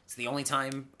 It's the only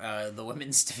time the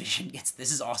women's division gets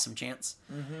 "This is awesome" chants.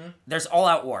 Mm-hmm. There's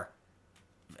all-out war.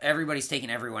 Everybody's taking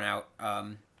everyone out.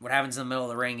 What happens in the middle of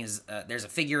the ring is there's a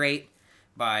figure eight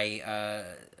by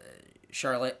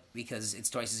Charlotte, because it's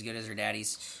twice as good as her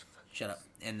daddy's. Shut up.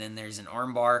 And then there's an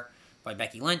armbar by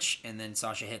Becky Lynch, and then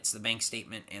Sasha hits the bank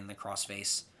statement and the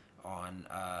crossface on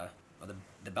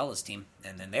the Bella's team,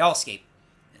 and then they all escape,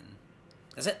 and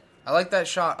that's it. I like that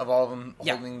shot of all of them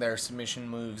Yeah. holding their submission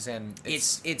moves, and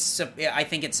It's I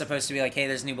think it's supposed to be like, hey,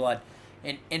 there's new blood,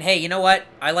 and hey, you know what?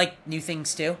 I like new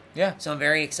things too. Yeah. So I'm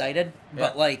very excited,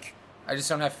 but Yeah. like, I just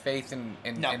don't have faith in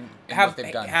no, what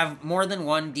they've done. have more than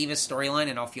one Divas storyline,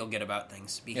 and I'll feel good about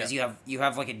things because Yeah. you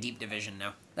have like a deep division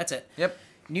now. That's it. Yep.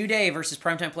 New Day versus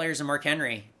Primetime Players and Mark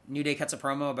Henry. New Day cuts a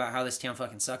promo about how this town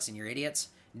fucking sucks and you're idiots.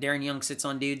 Darren Young sits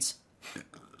on dudes.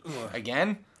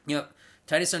 Again? Yep.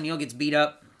 Titus O'Neil gets beat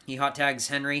up. He hot tags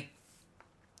Henry.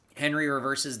 Henry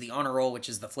reverses the honor roll, which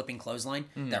is the flipping clothesline,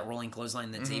 that rolling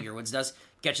clothesline that Xavier Woods does.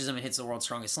 Catches him and hits the world's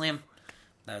strongest slam.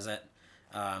 That was it.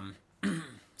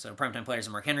 So Primetime Players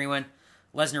and Mark Henry win.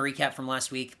 Lesnar recap from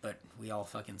last week, but we all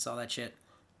fucking saw that shit.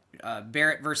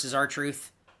 Barrett versus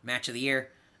R-Truth. Match of the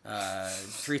year.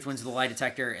 Truth wins the lie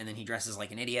detector, and then he dresses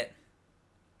like an idiot.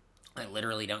 I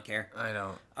literally don't care. I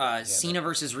don't. Cena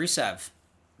versus Rusev.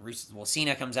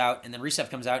 Cena comes out, and then Rusev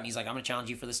comes out, and he's like, I'm going to challenge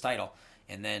you for this title.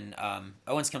 And then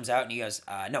Owens comes out, and he goes,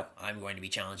 no, I'm going to be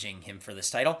challenging him for this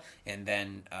title. And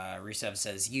then Rusev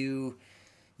says, you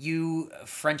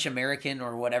French-American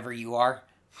or whatever you are.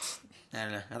 I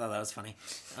don't know. I thought that was funny.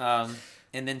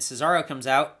 And then Cesaro comes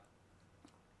out,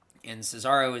 and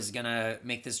Cesaro is going to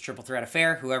make this triple threat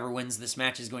affair. Whoever wins this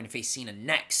match is going to face Cena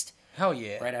next. Hell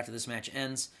yeah. Right after this match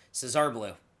ends. Cesaro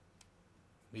Blue.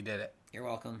 We did it. You're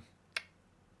welcome.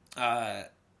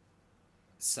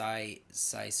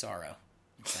 Sorrow.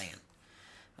 I'm saying.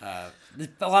 A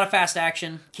lot of fast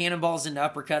action. Cannonballs into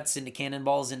uppercuts, into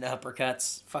cannonballs, into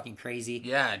uppercuts. Fucking crazy.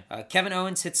 Yeah. Kevin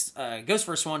Owens goes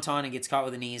for a swanton and gets caught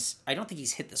with the knees. I don't think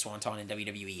he's hit the swanton in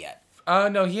WWE yet.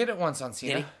 No, he hit it once on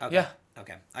Cena. Did he? Okay. Yeah.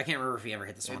 Okay. I can't remember if he ever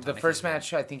hit the swanton. The first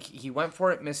match, I think he went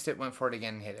for it, missed it, went for it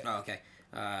again, and hit it. Oh, okay.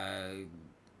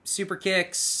 Super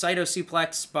kicks, Saito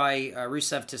suplex by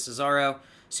Rusev to Cesaro.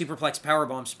 Superplex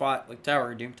powerbomb spot, like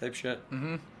Tower of Doom type shit.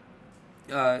 Mm-hmm.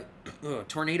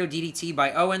 Tornado DDT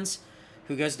by Owens,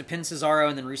 who goes to pin Cesaro,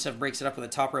 and then Rusev breaks it up with a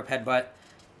top rope headbutt.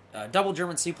 Double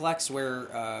German suplex, where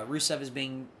Rusev is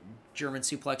being German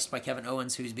suplexed by Kevin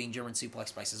Owens, who's being German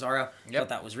suplexed by Cesaro. Yep. Thought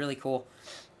that was really cool.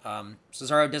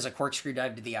 Cesaro does a corkscrew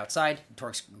dive to the outside,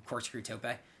 corkscrew tope.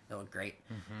 That looked great.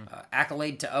 Mm-hmm.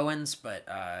 Accolade to Owens, but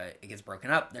it gets broken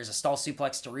up. There's a stall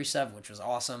suplex to Rusev, which was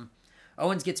awesome.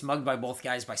 Owens gets mugged by both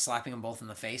guys by slapping them both in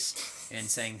the face and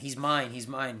saying, he's mine, he's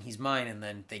mine, he's mine, and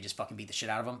then they just fucking beat the shit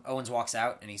out of him. Owens walks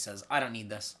out, and he says, I don't need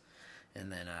this.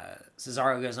 And then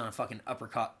Cesaro goes on a fucking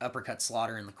uppercut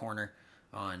slaughter in the corner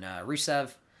on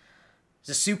Rusev.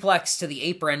 There's a suplex to the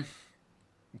apron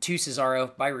to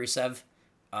Cesaro by Rusev.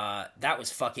 That was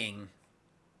fucking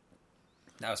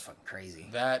crazy.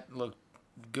 That looked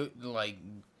good, like,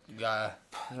 Yeah.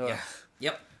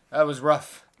 Yep. That was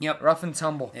rough. Yep. Rough and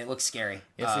tumble. It looks scary.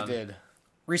 Yes, it did.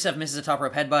 Rusev misses a top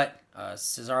rope headbutt.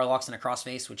 Cesaro locks in a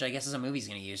crossface, which I guess is a move he's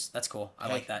going to use. That's cool. I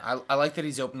like that. I like that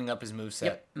he's opening up his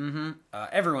moveset. Yep.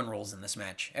 Everyone rolls in this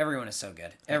match. Everyone is so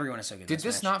good. Everyone is so good. Did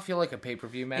this not feel like a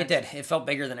pay-per-view match? It did. It felt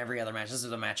bigger than every other match. This is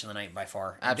the match of the night by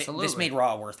far. Absolutely. This made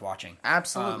Raw worth watching.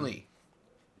 Absolutely.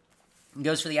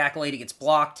 Goes for the accolade. He gets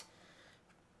blocked.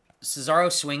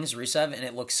 Cesaro swings Rusev, and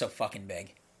it looks so fucking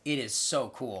big. It is so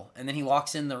cool. And then he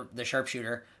locks in the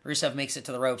sharpshooter. Rusev makes it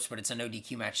to the ropes, but it's a no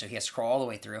DQ match, so he has to crawl all the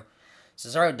way through.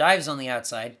 Cesaro dives on the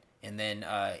outside, and then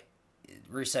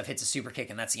Rusev hits a super kick,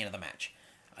 and that's the end of the match.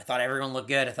 I thought everyone looked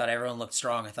good. I thought everyone looked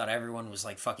strong. I thought everyone was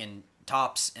like fucking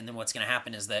tops. And then what's going to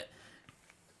happen is that...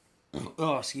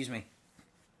 Oh, excuse me.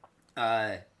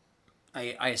 I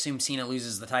assume Cena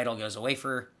loses the title, goes away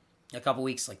for a couple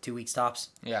weeks, like 2 weeks tops.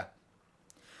 Yeah.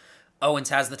 Owens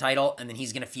has the title, and then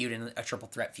he's going to feud in a triple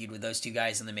threat feud with those two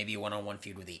guys, and then maybe a one-on-one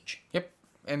feud with each. Yep.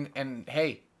 And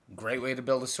hey, great way to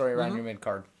build a story around your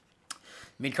mid-card.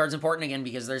 Mid-card's important again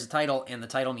because there's a title, and the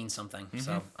title means something.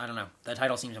 So, I don't know. The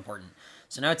title seems important.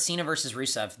 So now it's Cena versus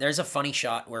Rusev. There's a funny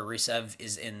shot where Rusev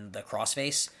is in the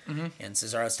crossface, and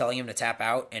Cesaro's telling him to tap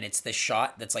out, and it's this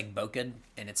shot that's like bokeh,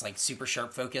 and it's like super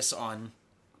sharp focus on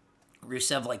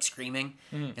Rusev like screaming,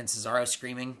 and Cesaro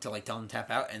screaming to like tell him to tap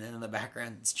out, and then in the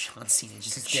background it's John Cena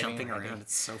just jumping around.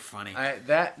 It's so funny.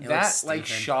 That like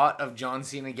shot of John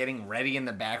Cena getting ready in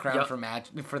the background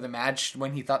for the match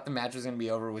when he thought the match was gonna be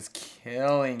over was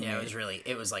killing me. Yeah,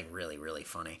 it was like really, really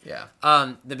funny. Yeah.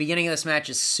 The beginning of this match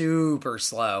is super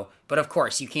slow, but of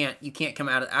course you can't come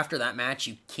out after that match.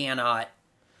 You cannot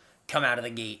come out of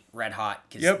the gate red hot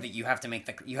because you have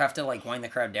to like wind the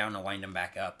crowd down and wind them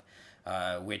back up.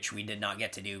 Which we did not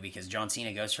get to do because John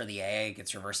Cena goes for the AA,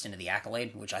 gets reversed into the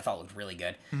accolade, which I thought looked really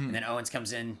good. And then Owens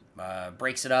comes in,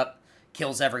 breaks it up,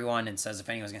 kills everyone, and says if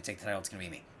anyone's going to take the title, it's going to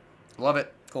be me. Love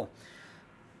it. Cool.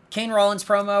 Kane Rollins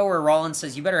promo where Rollins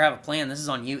says, you better have a plan. This is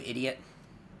on you, idiot.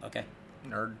 Okay.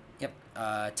 Nerd.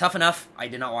 Yep. Tough enough. I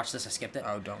did not watch this. I skipped it.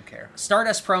 Oh, don't care.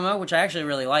 Stardust promo, which I actually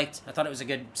really liked. I thought it was a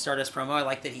good Stardust promo. I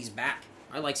like that he's back.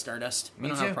 I like Stardust. I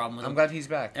don't have a problem with him. I'm glad he's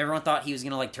back. Everyone thought he was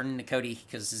going to like turn into Cody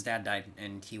because his dad died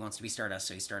and he wants to be Stardust,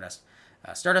 so he's Stardust.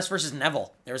 Stardust versus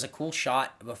Neville. There was a cool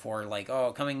shot before, like,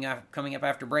 coming up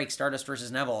after break, Stardust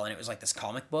versus Neville, and it was like this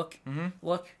comic book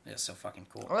look. It was so fucking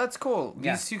cool. Oh, that's cool.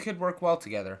 These two could work well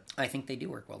together. I think they do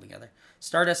work well together.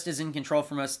 Stardust is in control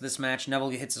for most of this match. Neville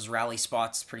hits his rally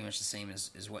spots, pretty much the same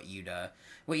as what you'd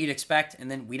expect, and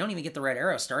then we don't even get the red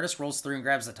arrow. Stardust rolls through and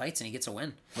grabs the tights, and he gets a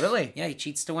win. Really? Yeah, he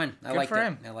cheats to win. Good for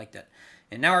him. I liked it.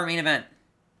 And now our main event,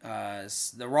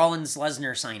 the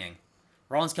Rollins-Lesnar signing.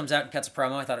 Rollins comes out and cuts a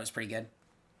promo. I thought it was pretty good.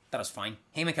 That was fine.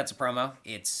 Heyman cuts a promo.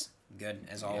 It's good,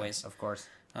 as always. Yeah, of course.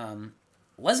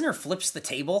 Lesnar flips the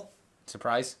table.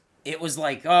 Surprise. It was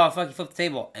like, oh, fuck, he flipped the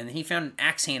table. And then he found an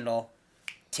axe handle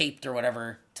taped or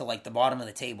whatever to, like, the bottom of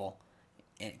the table.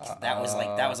 That was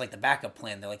like the backup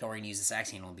plan. They're like, oh, we're going to use this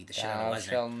axe handle and beat the shit out of Lesnar.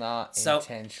 Thou shall not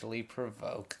intentionally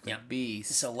provoke the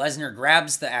beast. So Lesnar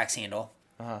grabs the axe handle,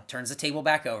 turns the table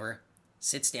back over,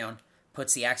 sits down,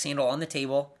 puts the axe handle on the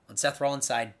table on Seth Rollins'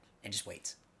 side, and just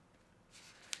waits.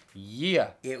 Yeah.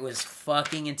 It was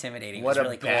fucking intimidating. What it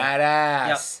was really a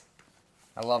badass.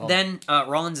 Yep. I love him. Then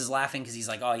Rollins is laughing because he's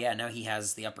like, oh yeah, now he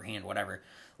has the upper hand, whatever.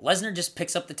 Lesnar just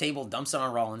picks up the table, dumps it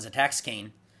on Rollins, attacks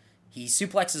Kane. He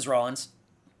suplexes Rollins,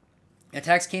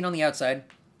 attacks Kane on the outside.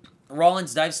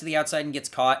 Rollins dives to the outside and gets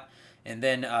caught. And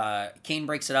then Kane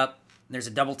breaks it up. There's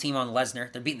a double team on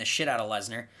Lesnar. They're beating the shit out of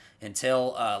Lesnar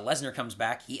until Lesnar comes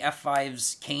back. He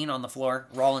F5s Kane on the floor.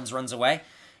 Rollins runs away.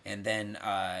 And then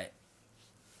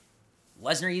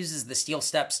Lesnar uses the steel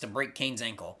steps to break Kane's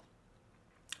ankle.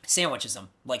 Sandwiches him.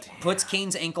 Like, puts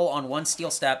Kane's ankle on one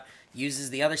steel step, uses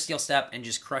the other steel step, and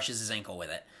just crushes his ankle with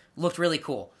it. Looked really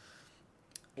cool.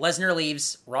 Lesnar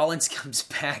leaves. Rollins comes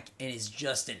back and is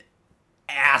just an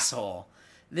asshole.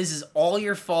 This is all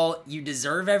your fault. You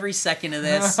deserve every second of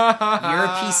this. You're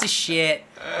a piece of shit.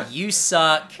 You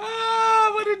suck.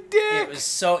 What a dick.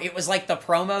 It was like the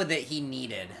promo that he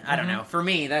needed. I don't know. For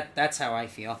me, that's how I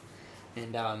feel.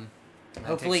 And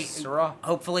hopefully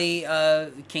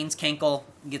Kane's cankle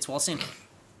gets well soon.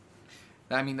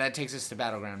 I mean, that takes us to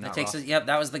Battleground. Yep,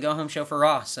 that was the go home show for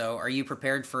Raw. So, are you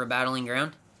prepared for a battling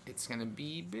ground? It's gonna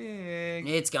be big.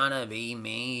 It's gonna be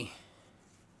me.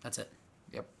 That's it.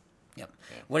 Yep. Yeah.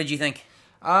 What did you think?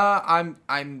 I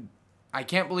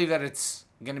can't believe that it's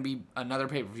gonna be another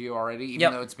pay-per-view already,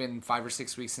 even though it's been 5 or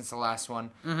 6 weeks since the last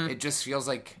one. It just feels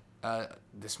like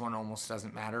this one almost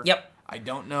doesn't matter. Yep. I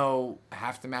don't know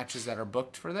half the matches that are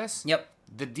booked for this. Yep.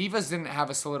 The Divas didn't have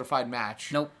a solidified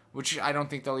match. Nope. Which I don't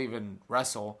think they'll even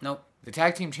wrestle. Nope. The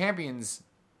tag team champions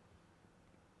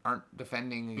aren't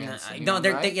defending against anyone,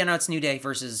 No, right? it's New Day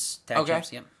versus tag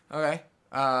champs. Yep. Okay.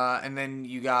 And then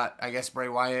you got, I guess, Bray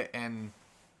Wyatt and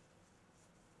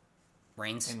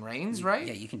Reigns, right?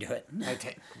 Yeah, you can do it. I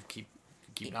keep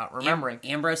not remembering.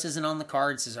 Ambrose isn't on the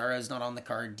card. Cesaro's not on the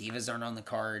card. Divas aren't on the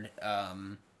card.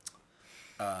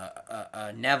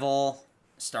 Neville,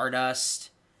 Stardust.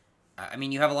 I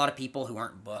mean, you have a lot of people who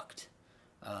aren't booked,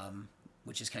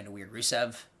 which is kind of weird.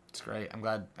 Rusev. It's great. I'm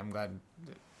glad that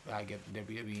I get the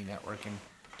WWE Network and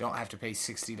don't have to pay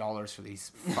 $60 for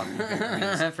these fucking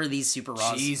pay-per-views. For these Super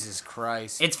Raws. Jesus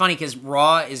Christ. It's funny because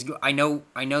Raw is. I know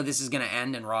this is gonna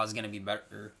end, and Raw is gonna be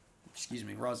better.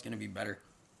 Raw is gonna be better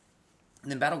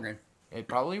than Battleground. It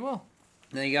probably will.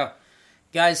 There you go,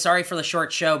 guys. Sorry for the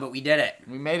short show, but we did it.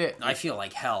 We made it. I feel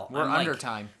like hell. We're under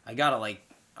time. I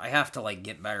have to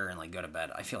get better and go to bed.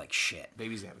 I feel like shit.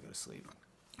 Baby's gotta go to sleep.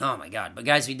 Oh my god. But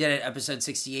guys, we did it. Episode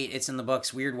 68. It's in the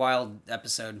books. Weird Wild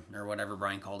episode, or whatever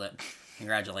Brian called it.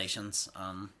 Congratulations.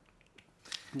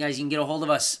 Guys, you can get a hold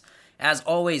of us. As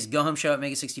always,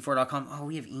 gohomeshow@mega64.com. Oh,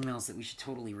 we have emails that we should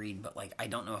totally read, but I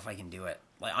don't know if I can do it.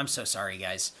 I'm so sorry,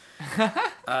 guys.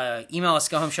 Email us,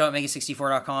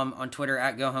 gohomeshow@mega64.com. On Twitter,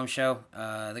 @gohomeshow.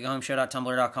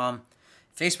 thegohomeshow.tumblr.com.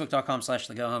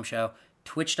 Facebook.com/thegohomeshow.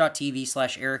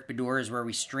 Twitch.tv/Eric Bedour is where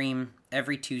we stream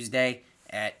every Tuesday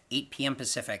at 8 p.m.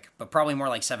 Pacific, but probably more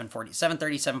like 7:30,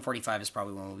 7:45 is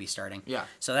probably when we'll be starting. Yeah.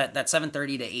 So that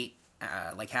 7:30 to 8,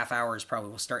 half hour is probably,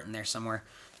 we'll start in there somewhere.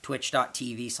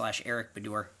 Twitch.tv/Eric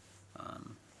Bedour.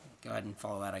 Go ahead and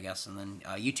follow that, I guess. And then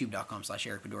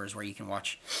youtube.com/Eric Bedour is where you can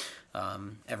watch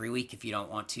every week if you don't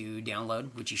want to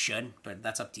download, which you should, but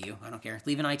that's up to you. I don't care.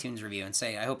 Leave an iTunes review and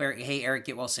say, hey, Eric,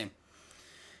 get well soon.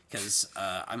 Because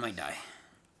I might die.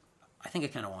 I think I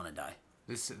kind of want to die.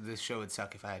 This show would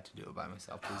suck if I had to do it by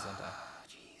myself. Please don't die.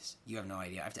 Jeez. You have no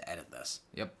idea. I have to edit this.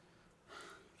 Yep.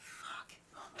 Fuck.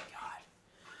 Oh, my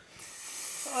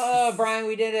God. Brian,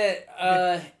 we did it.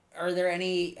 Are there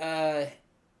any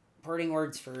parting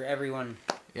words for everyone?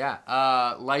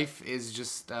 Yeah. Life is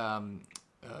just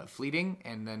fleeting.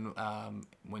 And then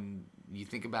when you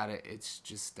think about it, it's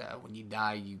just when you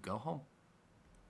die, you go home.